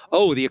 not,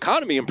 the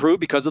economy improved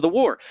because of the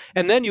war.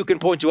 And then you can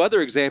point to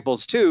other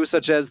examples, too,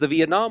 such as the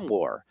Vietnam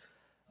War.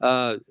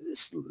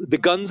 The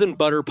guns and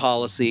butter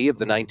policy of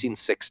the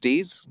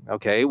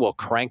 1960s, will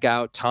crank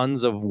out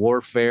tons of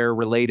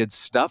warfare-related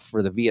stuff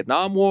for the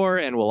Vietnam War,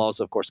 and will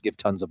also, of course, give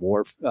tons of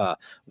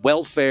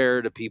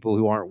welfare to people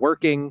who aren't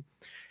working.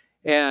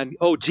 And,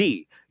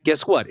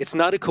 guess what? It's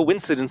not a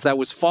coincidence that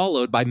was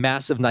followed by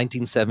massive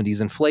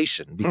 1970s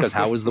inflation, because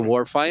how was the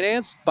war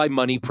financed? By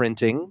money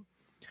printing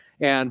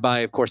and by,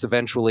 of course,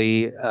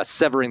 eventually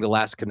severing the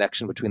last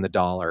connection between the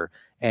dollar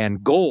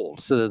and gold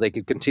so that they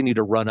could continue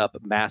to run up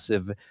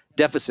massive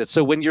deficits.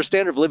 So when your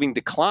standard of living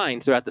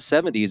declined throughout the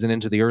 70s and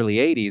into the early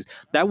 80s,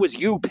 that was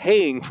you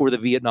paying for the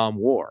Vietnam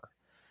War.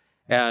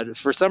 And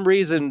for some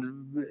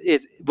reason,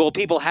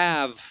 people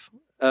have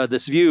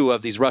this view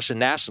of these Russian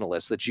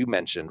nationalists that you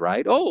mentioned,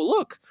 right? Oh,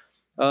 look.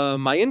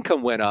 My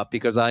income went up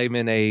because I'm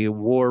in a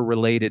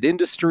war-related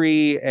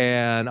industry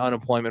and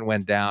unemployment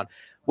went down.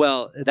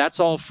 Well, that's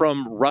all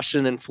from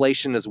Russian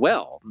inflation as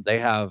well. They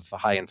have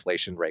high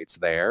inflation rates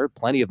there,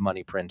 plenty of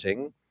money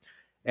printing.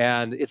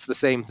 And it's the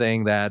same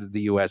thing that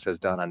the U.S. has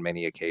done on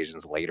many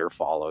occasions, later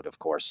followed, of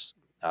course,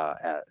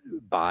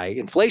 by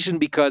inflation,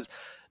 because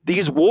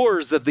these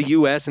wars that the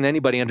U.S. and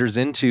anybody enters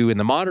into in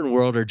the modern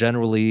world are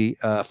generally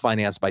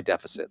financed by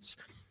deficits.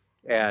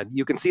 And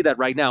you can see that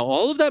right now.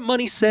 All of that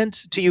money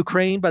sent to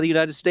Ukraine by the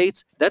United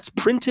States, that's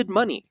printed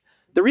money.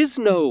 There's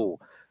no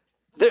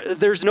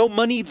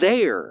money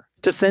there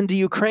to send to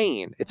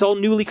Ukraine. It's all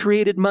newly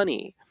created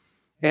money.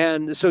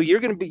 And so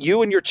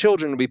you and your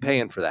children will be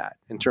paying for that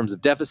in terms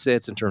of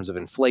deficits, in terms of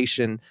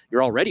inflation.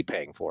 You're already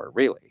paying for it,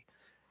 really.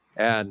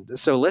 And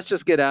so let's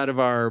just get out of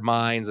our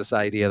minds this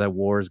idea that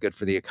war is good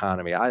for the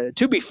economy.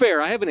 To be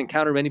fair, I haven't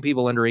encountered many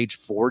people under age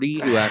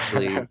 40 who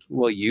actually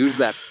will use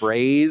that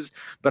phrase,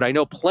 but I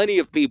know plenty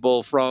of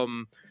people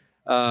from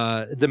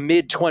the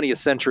mid 20th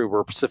century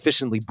were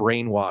sufficiently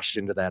brainwashed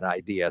into that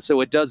idea.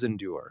 So it does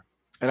endure.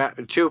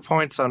 And 2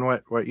 points on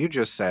what you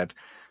just said.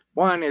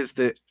 One is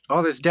that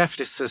all this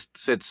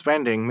deficit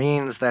spending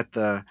means that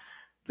the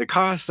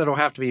cost that will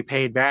have to be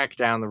paid back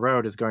down the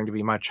road is going to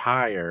be much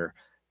higher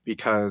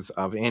because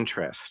of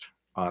interest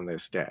on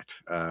this debt.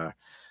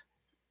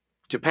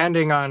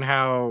 Depending on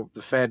how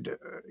the Fed,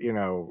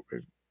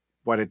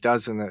 what it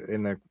does in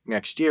the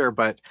next year,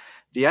 but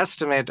the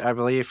estimate, I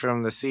believe,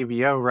 from the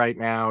CBO right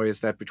now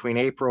is that between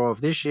April of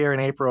this year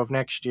and April of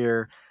next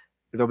year,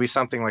 there'll be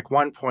something like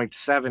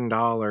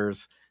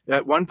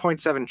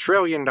 $1.7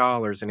 trillion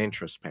in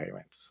interest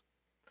payments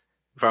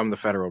from the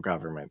federal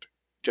government.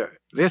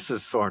 This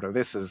is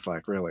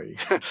really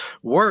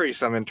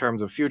worrisome in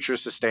terms of future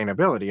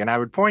sustainability. And I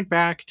would point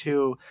back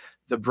to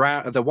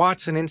the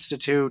Watson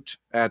Institute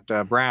at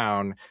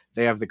Brown.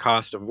 They have the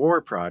Cost of War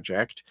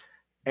project,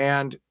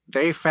 and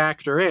they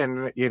factor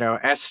in,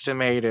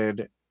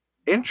 estimated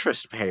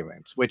interest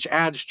payments, which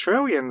adds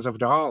trillions of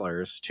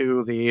dollars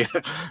to the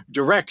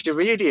direct,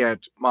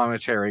 immediate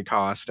monetary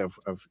cost of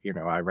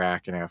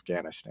Iraq and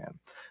Afghanistan.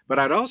 But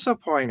I'd also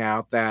point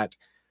out that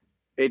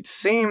it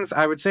seems,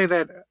 I would say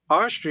that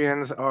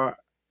Austrians are,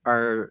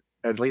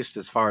 at least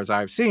as far as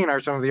I've seen, are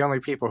some of the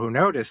only people who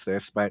notice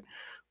this, but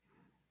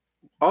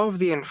all of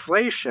the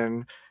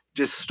inflation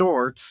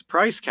distorts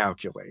price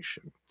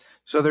calculation.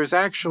 So there's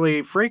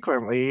actually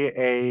frequently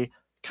a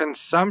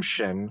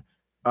consumption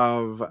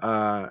of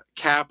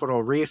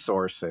capital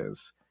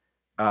resources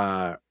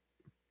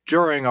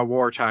during a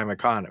wartime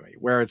economy,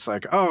 where it's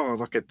like, oh,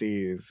 look at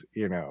these,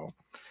 the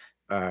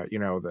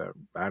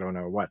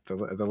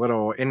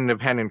little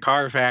independent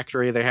car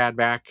factory they had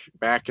back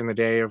in the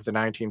day of the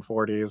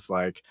 1940s.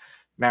 Like,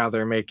 now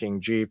they're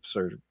making Jeeps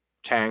or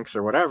tanks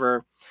or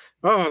whatever.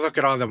 Oh, look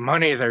at all the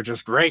money they're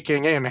just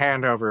raking in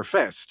hand over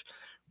fist.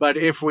 But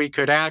if we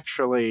could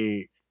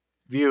actually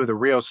view the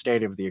real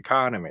state of the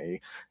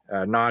economy,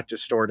 not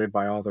distorted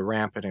by all the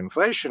rampant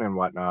inflation and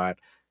whatnot,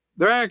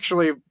 they're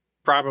actually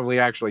probably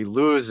actually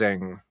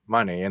losing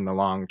money in the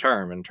long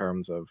term in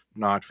terms of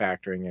not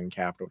factoring in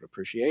capital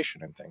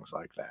depreciation and things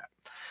like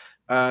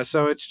that.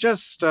 So it's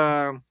just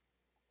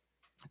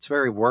it's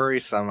very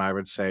worrisome, I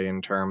would say,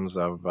 in terms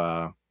of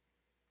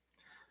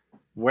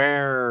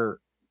where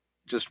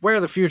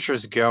the future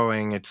is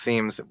going. It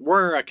seems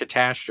were a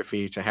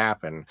catastrophe to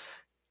happen,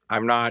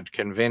 I'm not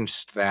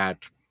convinced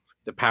that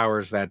the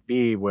powers that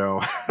be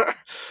will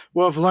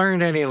will have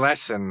learned any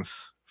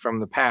lessons from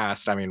the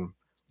past. I mean,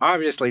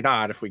 obviously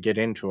not if we get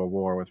into a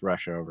war with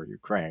Russia over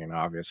Ukraine.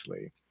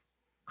 Obviously,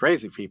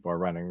 crazy people are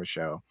running the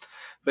show.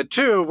 But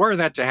two, were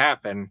that to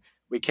happen,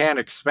 we can't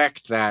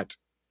expect that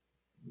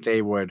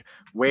they would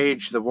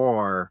wage the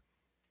war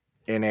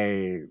in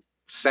a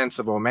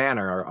sensible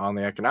manner on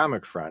the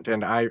economic front.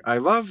 And I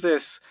love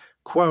this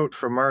quote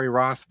from Murray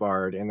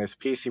Rothbard in this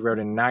piece he wrote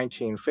in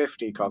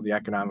 1950 called The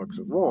Economics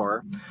of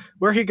War,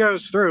 where he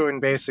goes through and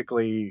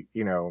basically,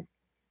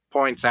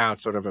 points out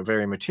sort of a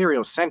very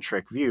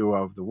material-centric view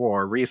of the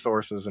war.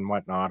 Resources and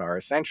whatnot are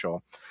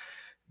essential.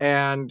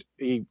 And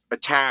he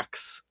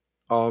attacks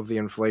all of the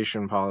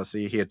inflation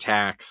policy. He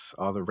attacks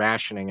all the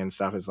rationing and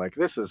stuff. Is like,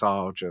 this is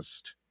all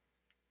just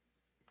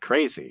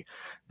crazy.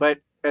 But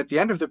at the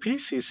end of the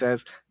piece, he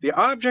says, the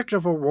object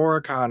of a war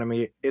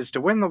economy is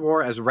to win the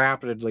war as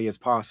rapidly as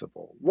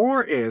possible.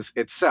 War is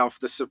itself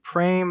the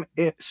supreme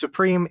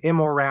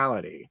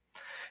immorality.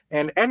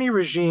 And any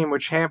regime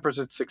which hampers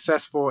its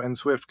successful and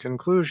swift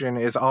conclusion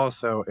is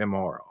also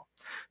immoral.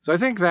 So I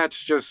think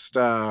that's just,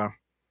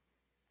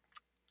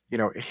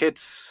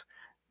 hits.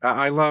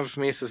 I love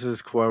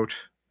Mises's quote.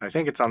 I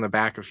think it's on the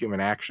back of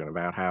Human Action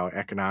about how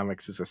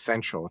economics is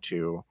essential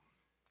to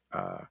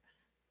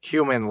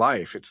human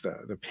life. It's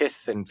the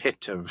pith and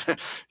pit of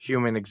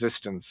human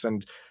existence.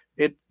 And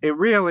it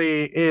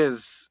really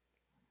is,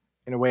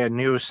 in a way, a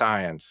new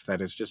science that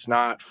is just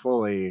not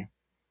fully,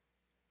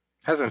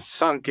 hasn't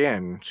sunk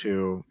in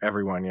to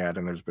everyone yet.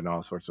 And there's been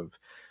all sorts of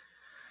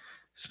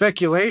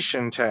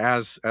speculation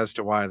as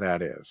to why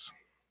that is.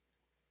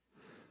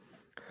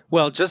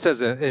 Well, just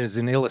as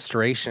an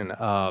illustration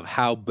of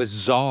how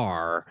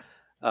bizarre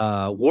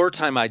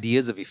wartime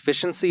ideas of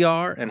efficiency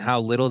are and how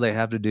little they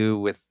have to do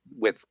with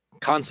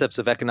concepts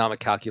of economic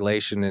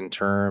calculation in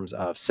terms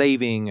of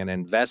saving and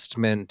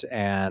investment,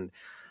 and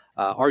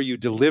are you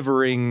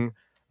delivering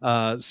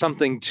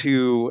something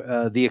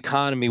to the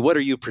economy? What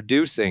are you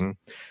producing?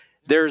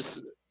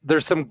 There's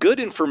some good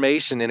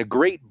information in a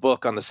great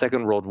book on the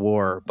Second World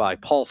War by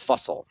Paul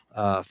Fussell.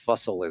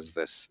 Fussell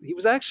he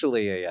was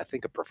actually I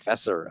think a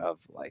professor of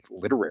like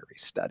literary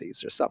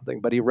studies or something,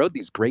 but he wrote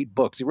these great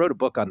books. He wrote a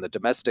book on the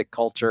domestic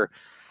culture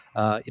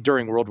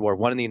during World War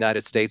I in the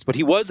United States, but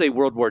he was a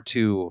World War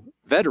II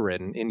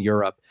veteran in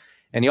Europe.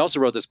 And he also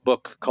wrote this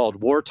book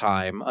called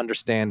Wartime,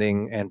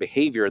 Understanding and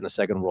Behavior in the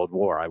Second World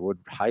War. I would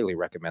highly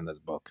recommend this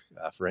book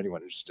for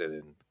anyone interested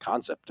in the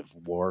concept of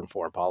war and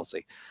foreign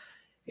policy.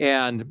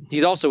 And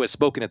he also has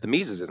spoken at the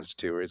Mises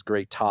Institute, his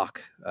great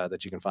talk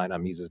that you can find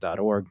on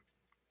Mises.org.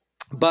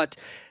 But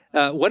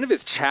one of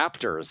his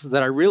chapters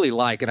that I really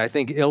like, and I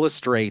think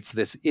illustrates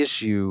this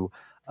issue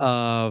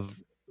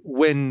of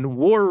when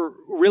war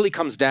really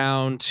comes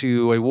down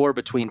to a war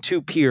between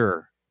two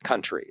peer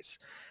countries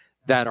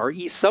that are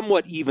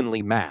somewhat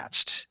evenly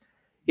matched.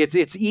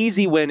 It's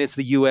easy when it's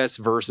the U.S.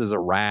 versus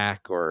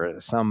Iraq or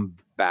some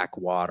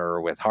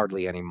backwater with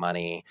hardly any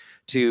money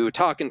to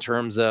talk in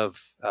terms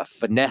of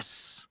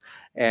finesse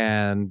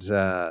and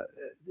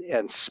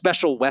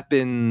special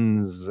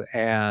weapons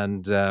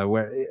and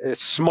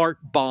smart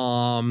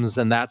bombs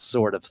and that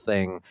sort of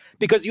thing,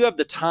 because you have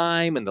the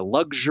time and the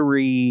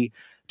luxury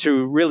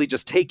to really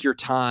just take your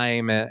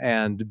time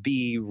and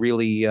be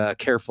really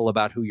careful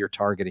about who you're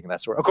targeting and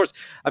that sort. Of course,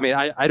 I mean,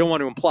 I don't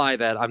want to imply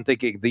that I'm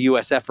thinking the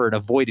U.S. effort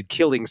avoided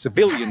killing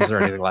civilians or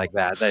anything like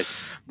that.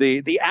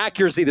 The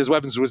accuracy of these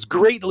weapons was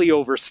greatly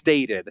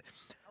overstated.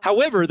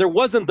 However, there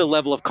wasn't the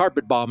level of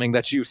carpet bombing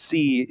that you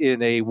see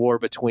in a war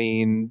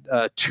between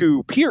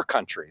two peer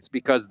countries,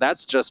 because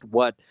that's just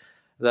what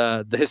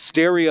the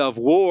hysteria of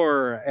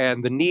war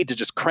and the need to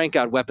just crank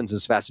out weapons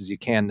as fast as you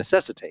can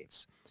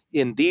necessitates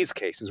in these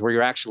cases, where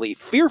you're actually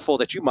fearful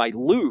that you might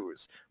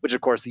lose, which,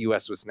 of course, the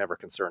U.S. was never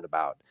concerned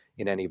about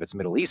in any of its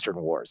Middle Eastern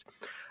wars.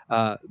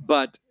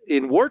 But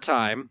in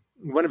wartime,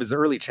 one of his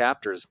early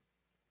chapters,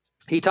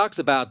 he talks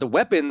about the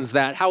weapons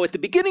how at the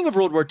beginning of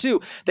World War II,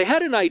 they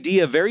had an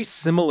idea very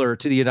similar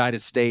to the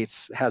United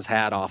States has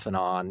had off and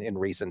on in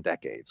recent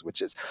decades,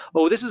 which is,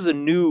 this is a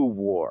new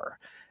war.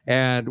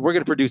 And we're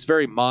going to produce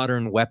very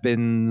modern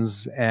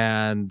weapons,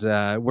 and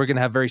we're going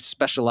to have very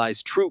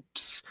specialized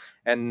troops,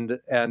 and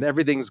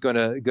everything's going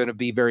to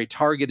be very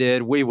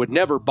targeted. We would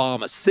never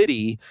bomb a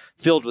city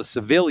filled with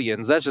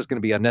civilians. That's just going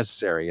to be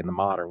unnecessary in the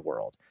modern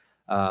world.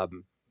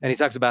 And he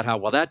talks about how,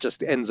 that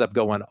just ends up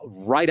going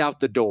right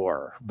out the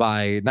door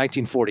by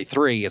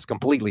 1943, is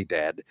completely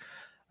dead.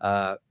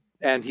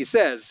 And he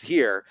says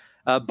here,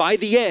 by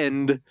the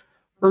end,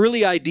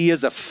 early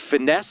ideas of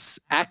finesse,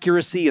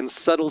 accuracy, and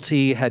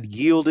subtlety had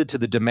yielded to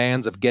the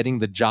demands of getting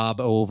the job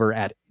over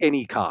at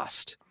any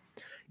cost.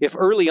 If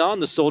early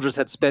on the soldiers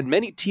had spent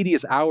many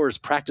tedious hours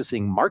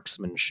practicing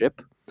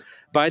marksmanship,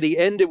 by the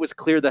end it was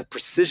clear that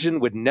precision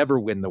would never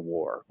win the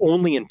war.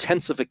 Only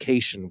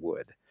intensification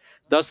would.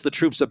 Thus, the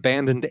troops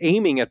abandoned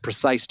aiming at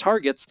precise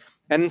targets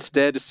and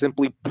instead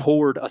simply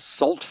poured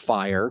assault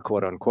fire,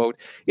 quote unquote,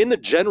 in the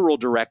general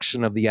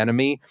direction of the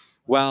enemy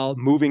while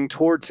moving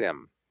towards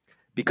him.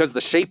 Because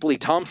the shapely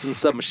Thompson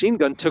submachine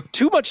gun took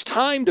too much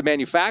time to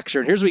manufacture,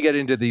 and here's where we get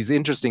into these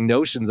interesting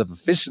notions of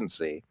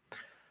efficiency.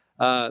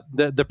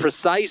 The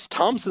precise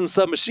Thompson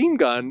submachine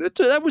gun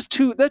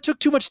that took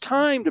too much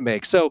time to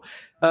make. So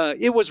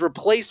it was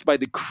replaced by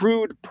the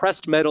crude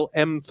pressed metal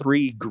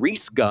M3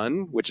 grease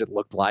gun, which it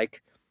looked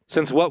like,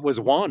 since what was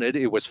wanted,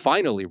 it was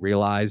finally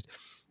realized,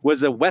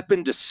 was a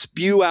weapon to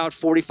spew out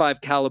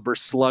 45 caliber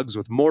slugs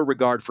with more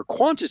regard for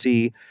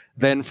quantity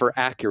than for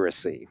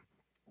accuracy.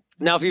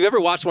 Now, if you've ever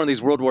watched one of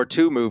these World War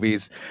II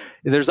movies,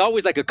 there's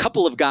always like a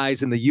couple of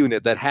guys in the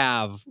unit that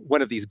have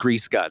one of these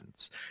grease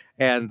guns.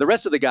 And the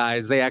rest of the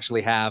guys, they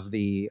actually have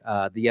the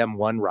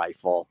M1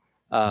 rifle,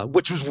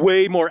 which was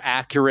way more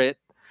accurate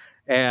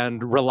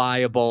and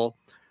reliable.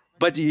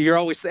 But you're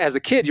always, as a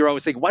kid, you're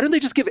always thinking, why don't they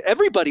just give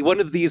everybody one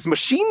of these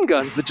machine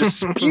guns that just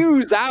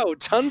spews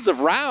out tons of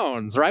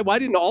rounds, right? Why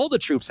didn't all the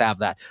troops have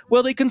that?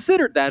 Well, they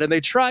considered that and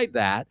they tried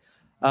that.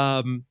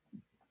 And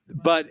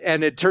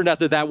it turned out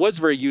that was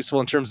very useful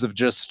in terms of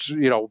just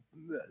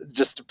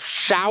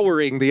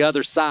showering the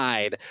other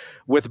side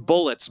with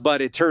bullets.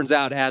 But it turns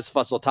out, as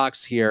Fussell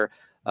talks here,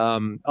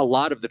 a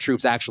lot of the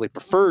troops actually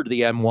preferred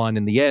the M1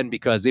 in the end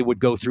because it would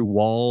go through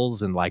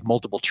walls and like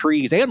multiple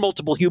trees and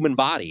multiple human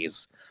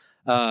bodies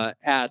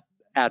at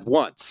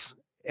once.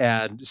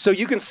 And so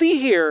you can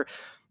see here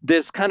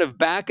this kind of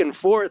back and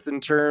forth in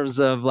terms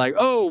of like,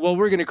 oh, well,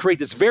 we're going to create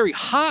this very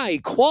high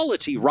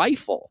quality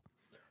rifle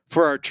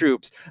for our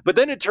troops. But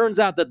then it turns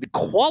out that the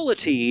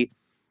quality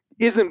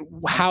isn't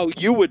how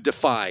you would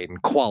define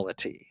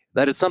quality,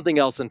 that it's something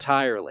else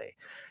entirely.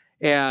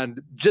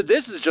 And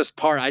this is just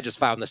I just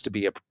found this to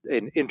be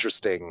an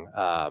interesting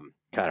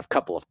kind of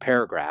couple of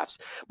paragraphs.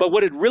 But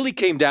what it really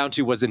came down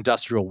to was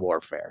industrial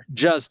warfare,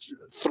 just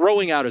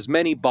throwing out as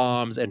many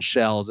bombs and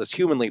shells as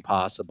humanly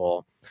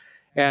possible.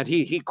 And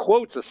he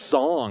quotes a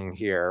song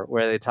here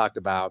where they talked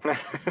about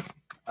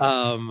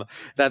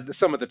that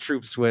some of the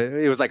troops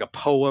it was like a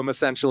poem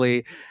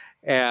essentially,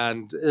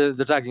 and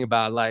they're talking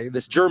about like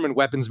this German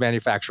weapons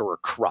manufacturer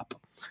Krupp,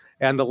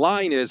 and the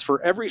line is,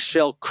 for every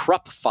shell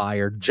Krupp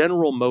fired,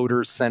 General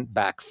Motors sent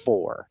back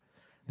 4.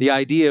 The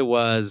idea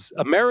was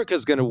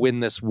America's going to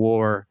win this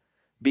war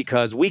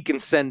because we can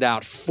send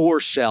out 4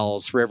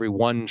 shells for every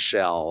 1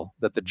 shell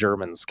that the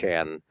Germans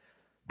can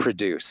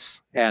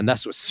produce. And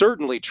that was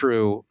certainly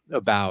true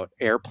about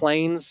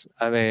airplanes.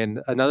 I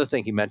mean, another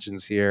thing he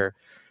mentions here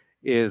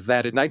is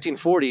that in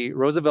 1940,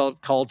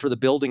 Roosevelt called for the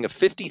building of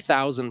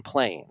 50,000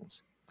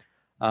 planes.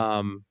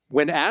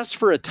 When asked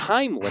for a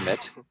time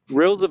limit,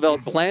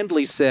 Roosevelt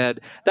blandly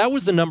said that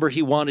was the number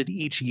he wanted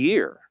each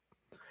year.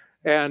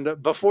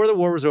 And before the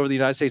war was over, the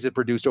United States had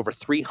produced over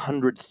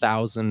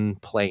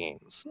 300,000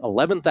 planes,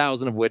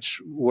 11,000 of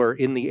which were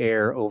in the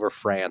air over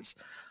France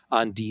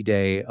on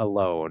D-Day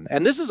alone.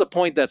 And this is a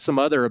point that some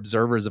other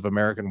observers of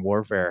American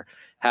warfare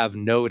have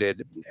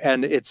noted,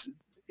 and it's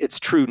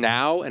true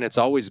now, and it's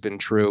always been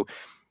true,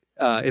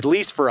 at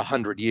least for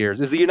 100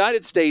 years, is the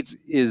United States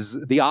is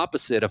the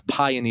opposite of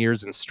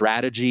pioneers in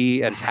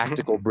strategy and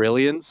tactical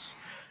brilliance.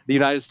 The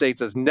United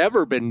States has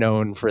never been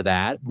known for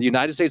that. The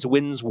United States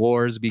wins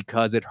wars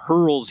because it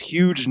hurls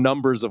huge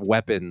numbers of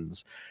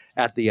weapons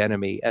at the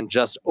enemy and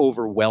just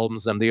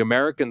overwhelms them. The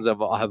Americans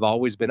have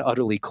always been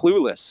utterly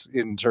clueless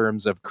in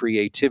terms of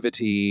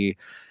creativity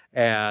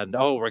and,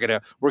 we're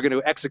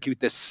gonna execute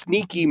this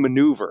sneaky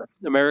maneuver.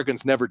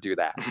 Americans never do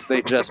that.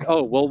 They just,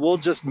 we'll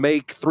just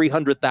make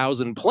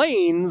 300,000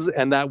 planes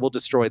and that will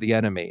destroy the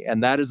enemy.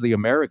 And that is the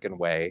American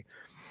way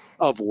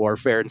of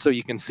warfare. And so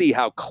you can see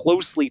how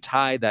closely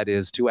tied that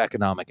is to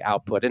economic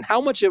output and how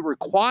much it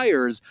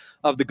requires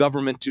of the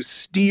government to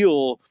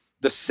steal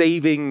the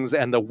savings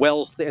and the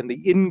wealth and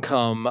the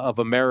income of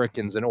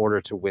Americans in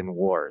order to win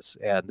wars.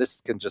 And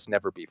this can just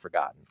never be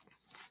forgotten.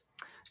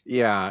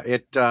 Yeah,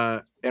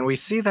 and we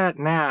see that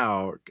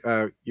now,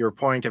 your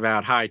point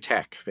about high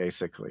tech,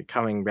 basically,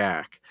 coming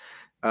back.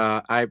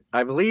 I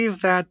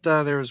believe that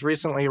there was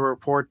recently a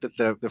report that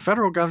the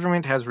federal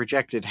government has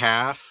rejected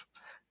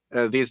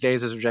these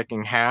days is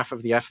rejecting half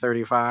of the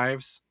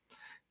F-35s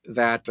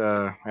that,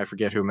 I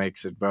forget who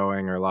makes it,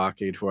 Boeing or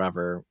Lockheed,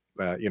 whoever,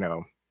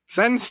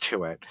 sends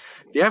to it.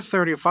 The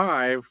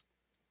F-35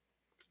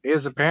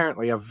 is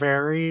apparently a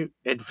very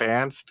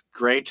advanced,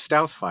 great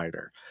stealth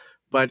fighter,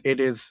 but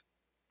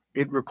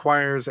it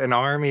requires an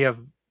army of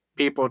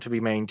people to be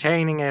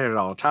maintaining it at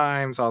all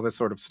times, all this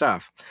sort of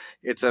stuff.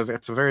 It's a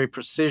very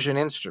precision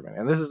instrument.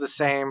 And this is the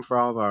same for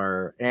all of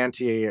our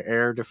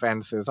anti-air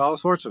defenses, all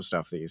sorts of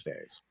stuff these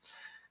days.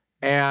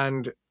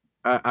 And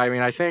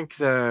I think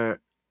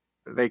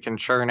they can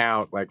churn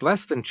out like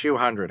less than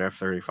 200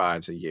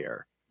 F-35s a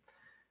year.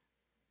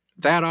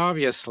 That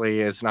obviously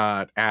is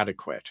not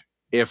adequate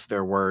if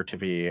there were to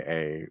be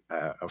a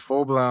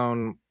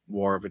full-blown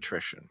war of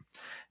attrition.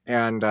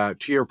 And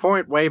to your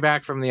point way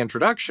back from the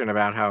introduction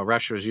about how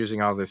Russia was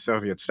using all this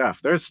Soviet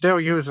stuff, they're still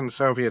using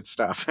Soviet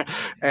stuff.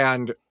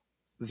 And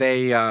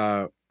they,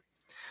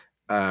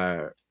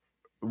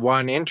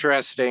 one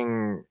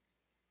interesting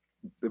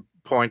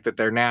point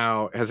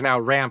that has now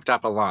ramped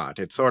up a lot.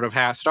 It sort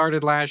of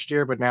started last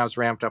year, but now it's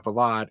ramped up a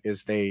lot,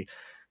 is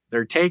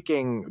they're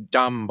taking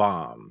dumb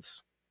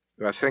bombs.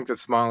 I think the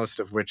smallest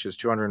of which is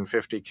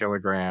 250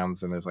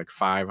 kilograms, and there's like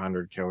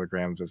 500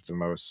 kilograms is the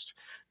most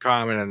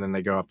common, and then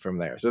they go up from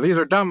there. So these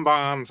are dumb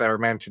bombs that are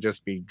meant to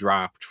just be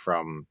dropped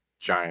from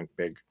giant,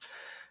 big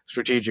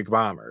strategic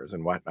bombers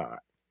and whatnot.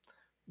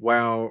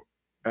 Well,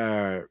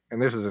 and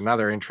this is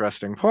another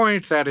interesting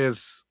point that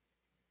is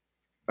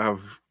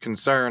of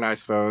concern, I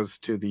suppose,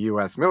 to the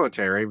U.S.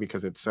 military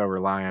because it's so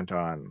reliant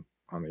on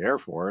the Air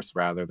Force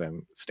rather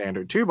than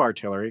standard tube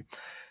artillery.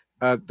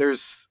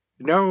 There's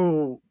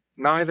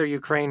neither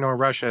Ukraine nor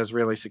Russia has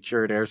really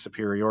secured air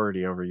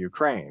superiority over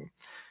Ukraine.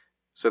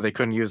 So they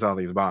couldn't use all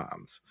these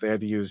bombs. So they had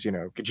to use,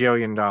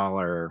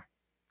 gajillion-dollar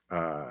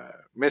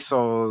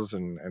missiles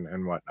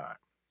and whatnot.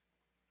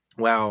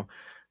 Well,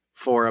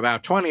 for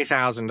about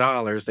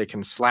 $20,000, they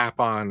can slap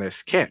on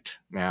this kit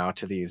now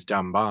to these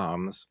dumb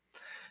bombs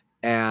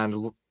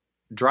and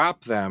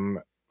drop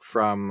them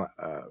from,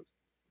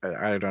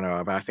 I don't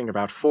know, I think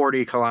about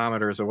 40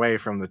 kilometers away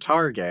from the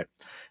target.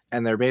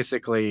 And they're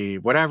basically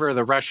whatever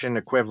the Russian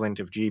equivalent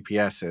of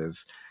GPS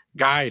is,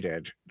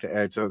 guided.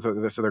 So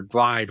they're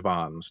glide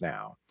bombs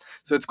now.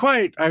 So it's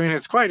quite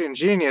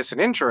ingenious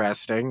and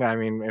interesting.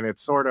 And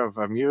it's sort of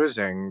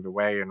amusing the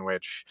way in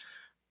which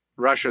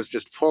Russia's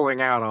just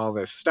pulling out all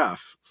this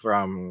stuff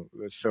from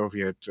the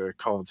Soviet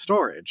cold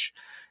storage.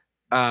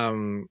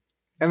 And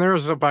there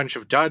was a bunch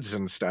of duds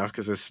and stuff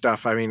because this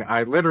stuff,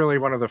 I literally,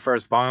 one of the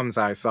first bombs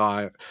I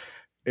saw,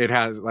 it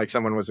has, like,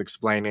 someone was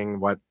explaining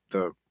what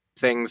the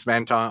things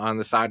meant on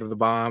the side of the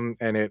bomb,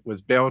 and it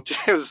was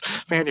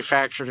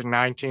manufactured in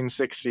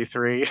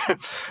 1963.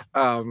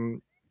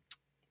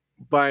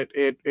 But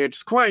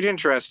it's quite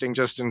interesting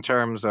just in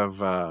terms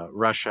of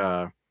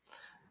Russia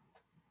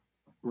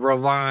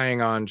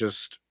relying on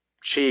just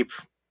cheap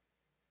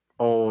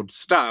old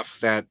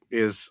stuff that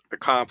is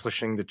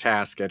accomplishing the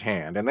task at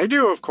hand. And they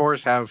do, of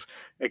course, have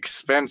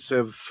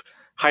expensive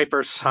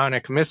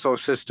hypersonic missile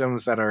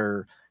systems that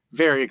are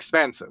very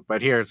expensive.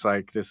 But here it's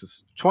like, this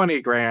is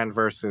 20 grand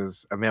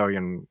versus $1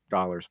 million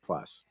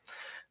plus.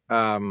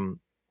 But,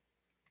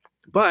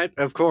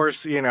 of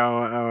course,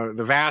 the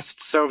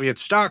vast Soviet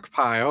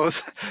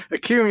stockpiles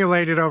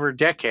accumulated over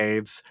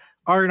decades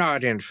are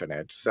not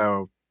infinite.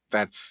 So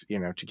that's,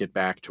 to get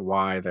back to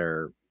why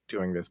they're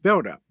doing this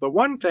buildup. But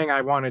one thing I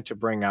wanted to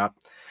bring up,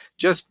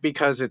 just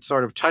because it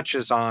sort of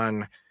touches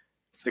on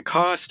the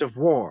cost of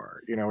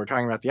war, we're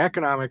talking about the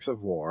economics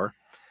of war.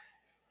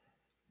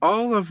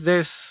 All of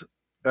this,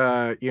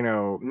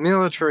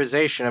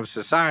 militarization of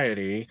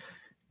society,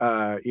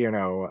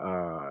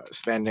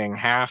 spending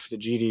half the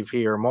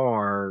GDP or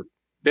more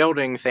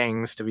building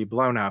things to be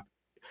blown up,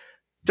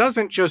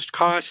 doesn't just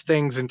cost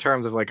things in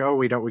terms of like, oh,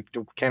 we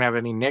can't have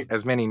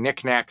as many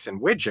knickknacks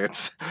and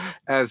widgets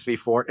as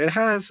before. It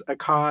has a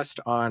cost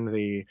on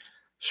the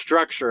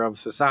structure of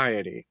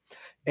society.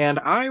 And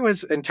I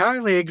was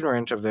entirely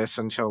ignorant of this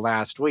until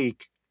last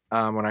week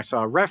when I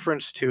saw a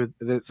reference to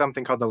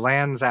something called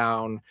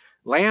the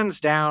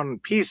Lansdowne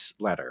Peace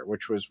Letter,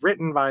 which was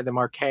written by the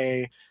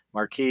Marquis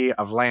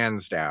of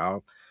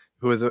Lansdowne,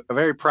 who was a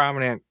very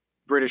prominent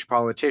British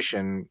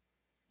politician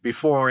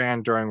before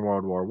and during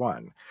World War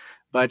I.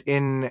 But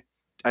in,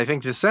 I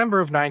think,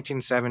 December of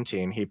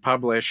 1917, he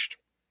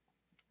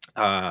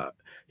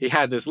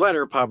had this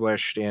letter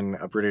published in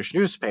a British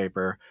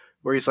newspaper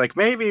where he's like,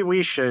 maybe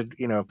we should,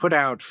 put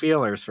out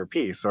feelers for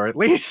peace, or at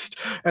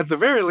the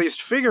very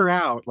least, figure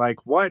out like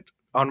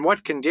on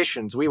what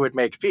conditions we would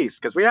make peace,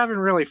 because we haven't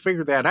really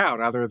figured that out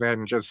other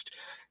than just,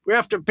 we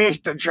have to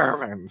beat the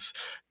Germans.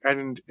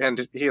 And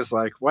he is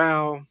like,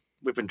 well,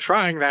 we've been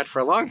trying that for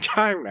a long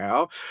time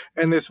now,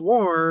 and this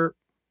war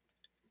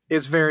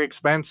is very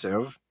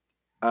expensive,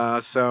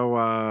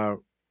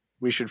 so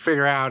we should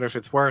figure out if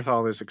it's worth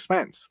all this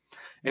expense.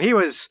 And he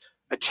was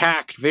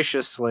attacked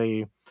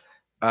viciously,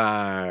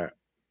 but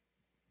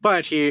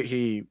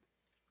he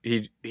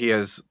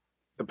has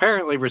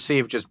apparently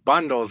received just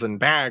bundles and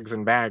bags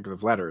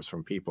of letters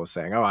from people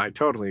saying, oh, I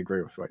totally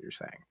agree with what you're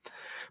saying.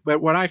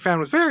 But what I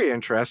found was very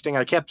interesting,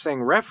 I kept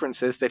seeing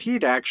references that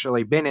he'd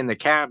actually been in the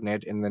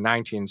cabinet in the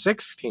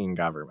 1916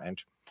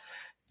 government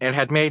and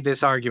had made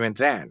this argument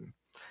then,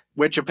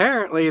 which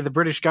apparently the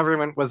British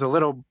government was a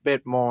little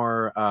bit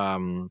more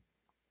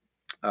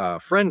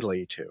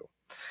friendly to.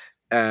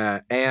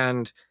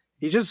 And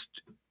he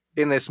just,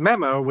 in this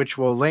memo, which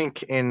we'll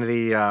link in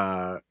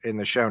the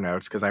show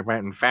notes, because I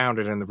went and found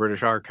it in the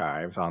British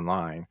archives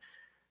online,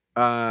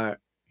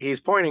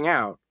 he's pointing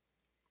out,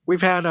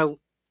 we've had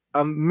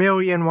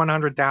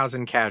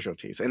 1,100,000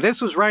 casualties. And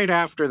this was right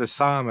after the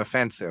Somme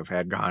offensive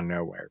had gone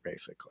nowhere,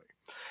 basically.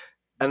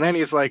 And then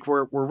he's like,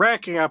 we're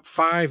racking up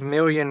 5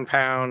 million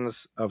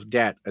pounds of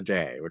debt a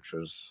day, which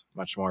was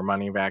much more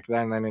money back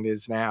then than it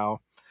is now.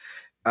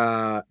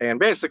 And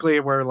basically,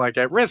 we're like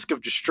at risk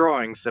of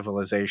destroying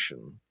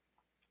civilization.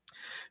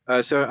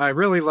 So I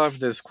really love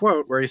this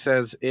quote where he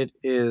says, "It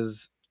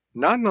is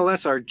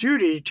nonetheless our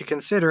duty to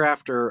consider,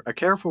 after a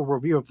careful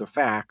review of the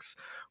facts,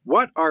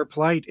 what our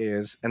plight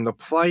is and the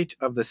plight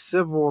of the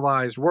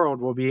civilized world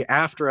will be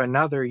after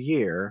another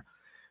year,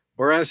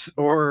 as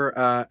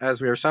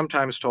we are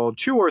sometimes told,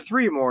 2 or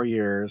 3 more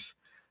years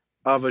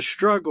of a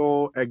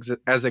struggle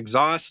as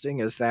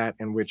exhausting as that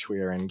in which we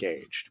are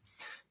engaged."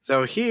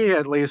 So he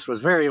at least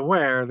was very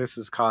aware this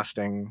is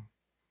costing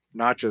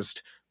not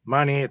just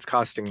money, it's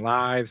costing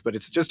lives, but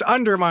it's just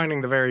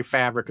undermining the very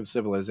fabric of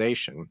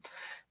civilization.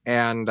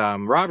 And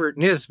Robert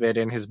Nisbet,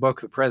 in his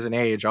book The Present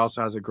Age,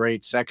 also has a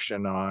great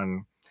section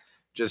on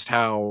just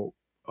how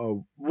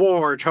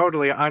war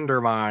totally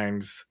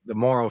undermines the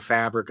moral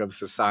fabric of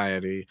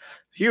society,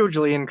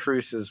 hugely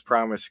increases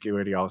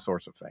promiscuity, all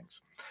sorts of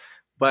things.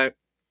 But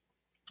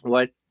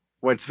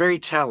what's very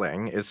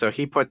telling is, so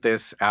he put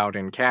this out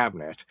in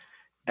cabinet,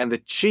 and the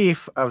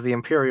chief of the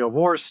Imperial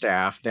War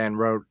Staff then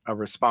wrote a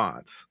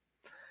response.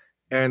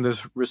 And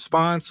this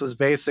response was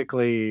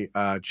basically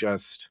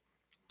just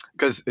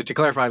because, to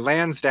clarify,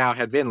 Lansdowne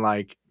had been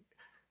like,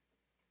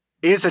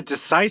 is a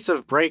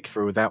decisive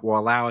breakthrough that will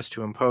allow us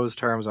to impose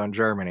terms on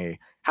Germany.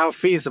 How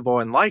feasible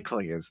and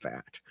likely is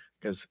that?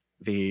 Because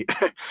the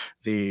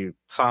the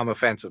Somme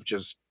offensive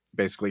just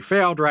basically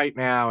failed right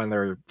now, and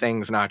there are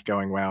things not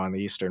going well on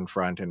the Eastern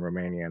Front in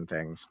Romania and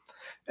things.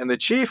 And the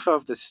chief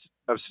of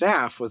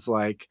staff was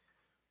like,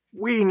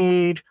 we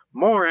need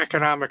more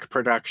economic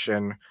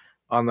production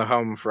on the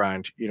home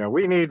front. You know,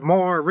 we need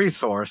more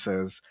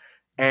resources,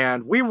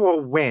 and we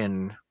will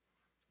win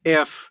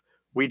if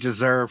we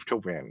deserve to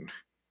win.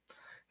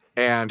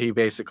 And he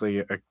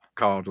basically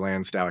called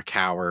Lansdowne a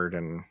coward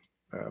and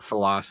a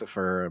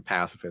philosopher, a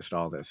pacifist,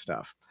 all this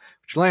stuff,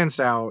 which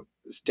Lansdowne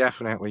is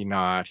definitely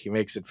not. He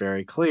makes it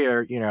very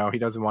clear, you know, he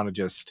doesn't want to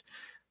just,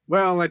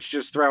 well, let's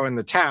just throw in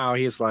the towel.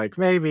 He's like,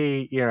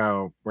 maybe, you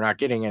know, we're not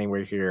getting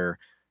anywhere here.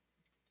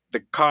 The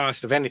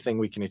cost of anything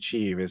we can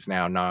achieve is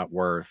now not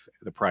worth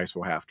the price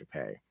we'll have to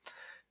pay.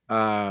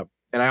 And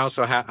I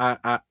also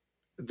have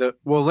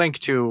we'll link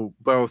to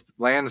both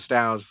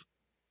Lansdowne's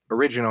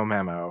original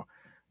memo,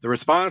 the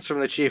response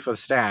from the chief of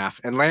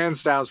staff, and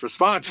Lansdowne's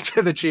response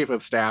to the chief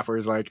of staff, where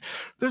he's like,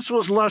 "This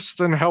was less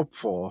than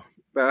helpful,"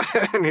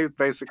 and he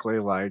basically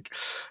like,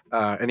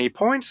 and he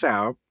points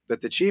out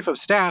that the chief of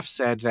staff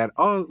said that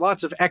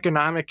lots of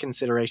economic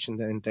considerations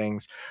and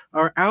things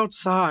are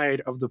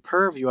outside of the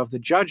purview of the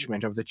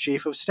judgment of the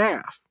chief of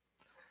staff.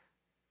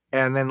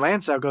 And then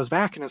Lansdowne goes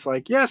back and is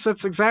like, yes,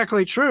 that's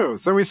exactly true.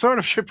 So we sort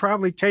of should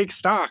probably take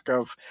stock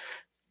of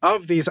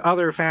these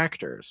other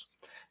factors.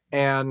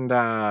 And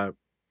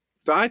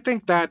so I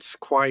think that's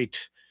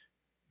quite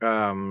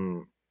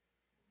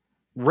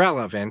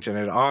relevant, and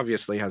it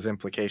obviously has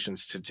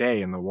implications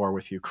today in the war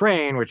with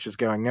Ukraine, which is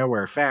going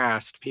nowhere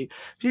fast.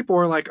 People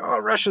are like, oh,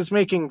 Russia's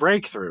making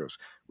breakthroughs,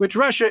 which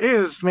Russia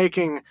is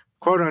making,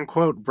 quote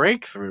unquote,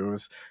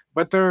 breakthroughs,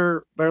 but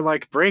they're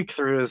like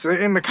breakthroughs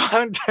in the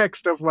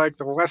context of like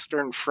the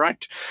Western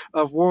Front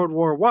of World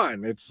War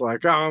One. It's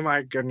like, oh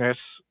my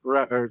goodness,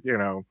 you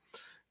know,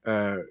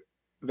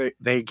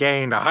 they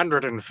gained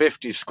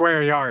 150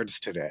 square yards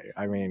today.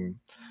 I mean,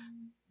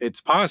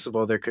 it's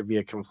possible there could be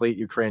a complete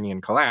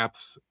Ukrainian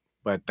collapse,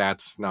 but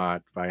that's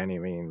not by any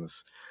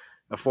means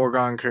a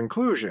foregone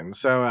conclusion.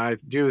 So I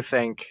do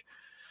think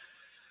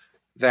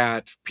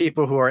that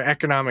people who are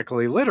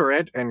economically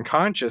literate and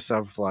conscious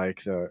of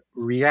like the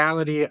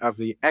reality of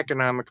the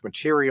economic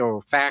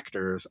material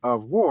factors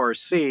of war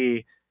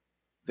see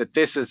that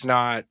this is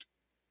not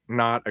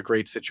a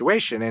great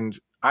situation. And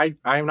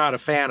I'm not a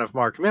fan of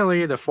Mark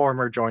Milley, the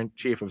former Joint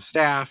Chief of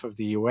Staff of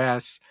the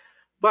U.S.,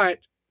 but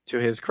to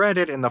his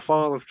credit, in the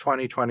fall of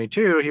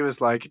 2022, he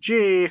was like,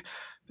 gee,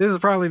 this is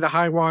probably the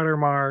high water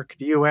mark.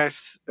 The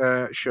U.S.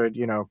 Should,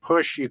 you know,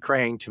 push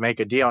Ukraine to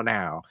make a deal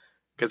now,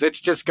 because it's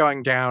just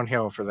going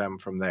downhill for them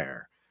from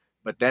there.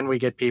 But then we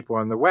get people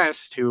in the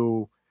West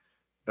who,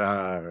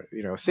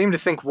 you know, seem to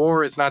think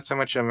war is not so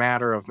much a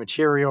matter of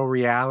material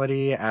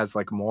reality as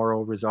like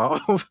moral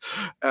resolve.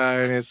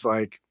 And it's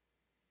like,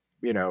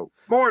 you know,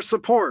 more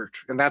support.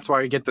 And that's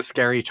why we get the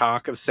scary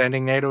talk of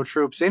sending NATO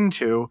troops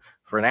into,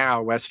 for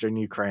now, Western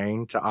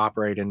Ukraine to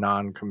operate in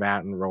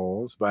non-combatant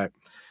roles. But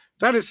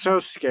that is so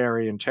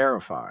scary and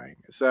terrifying.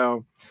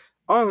 So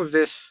all of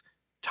this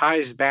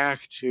ties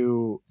back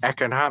to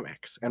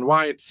economics and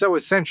why it's so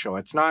essential.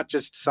 It's not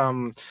just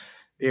some,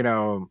 you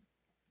know,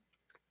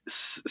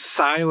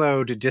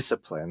 siloed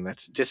discipline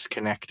that's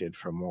disconnected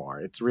from war.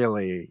 It's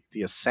really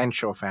the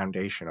essential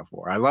foundation of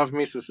war. I love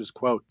Mises's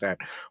quote that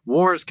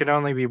wars can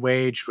only be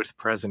waged with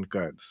present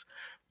goods.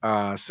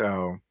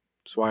 So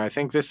that's why I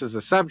think this is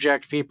a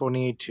subject people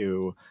need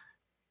to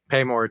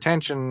pay more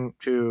attention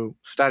to,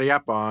 study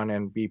up on,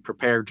 and be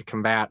prepared to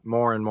combat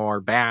more and more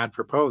bad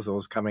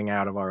proposals coming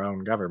out of our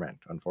own government,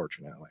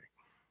 unfortunately.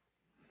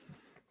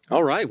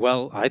 All right.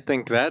 Well, I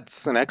think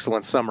that's an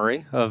excellent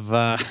summary of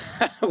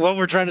what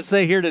we're trying to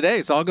say here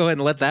today. So I'll go ahead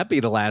and let that be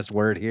the last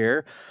word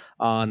here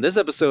on this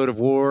episode of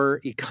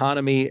War,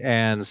 Economy,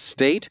 and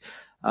State.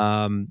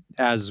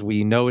 As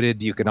we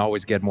noted, you can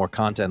always get more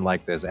content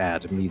like this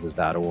at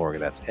Mises.org.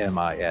 That's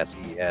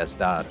MISES.org.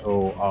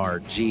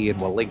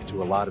 And we'll link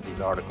to a lot of these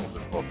articles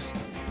and books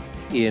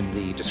in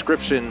the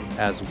description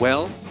as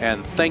well.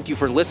 And thank you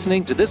for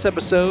listening to this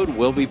episode.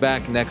 We'll be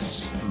back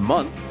next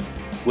month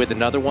with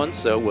another one,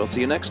 so we'll see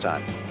you next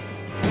time.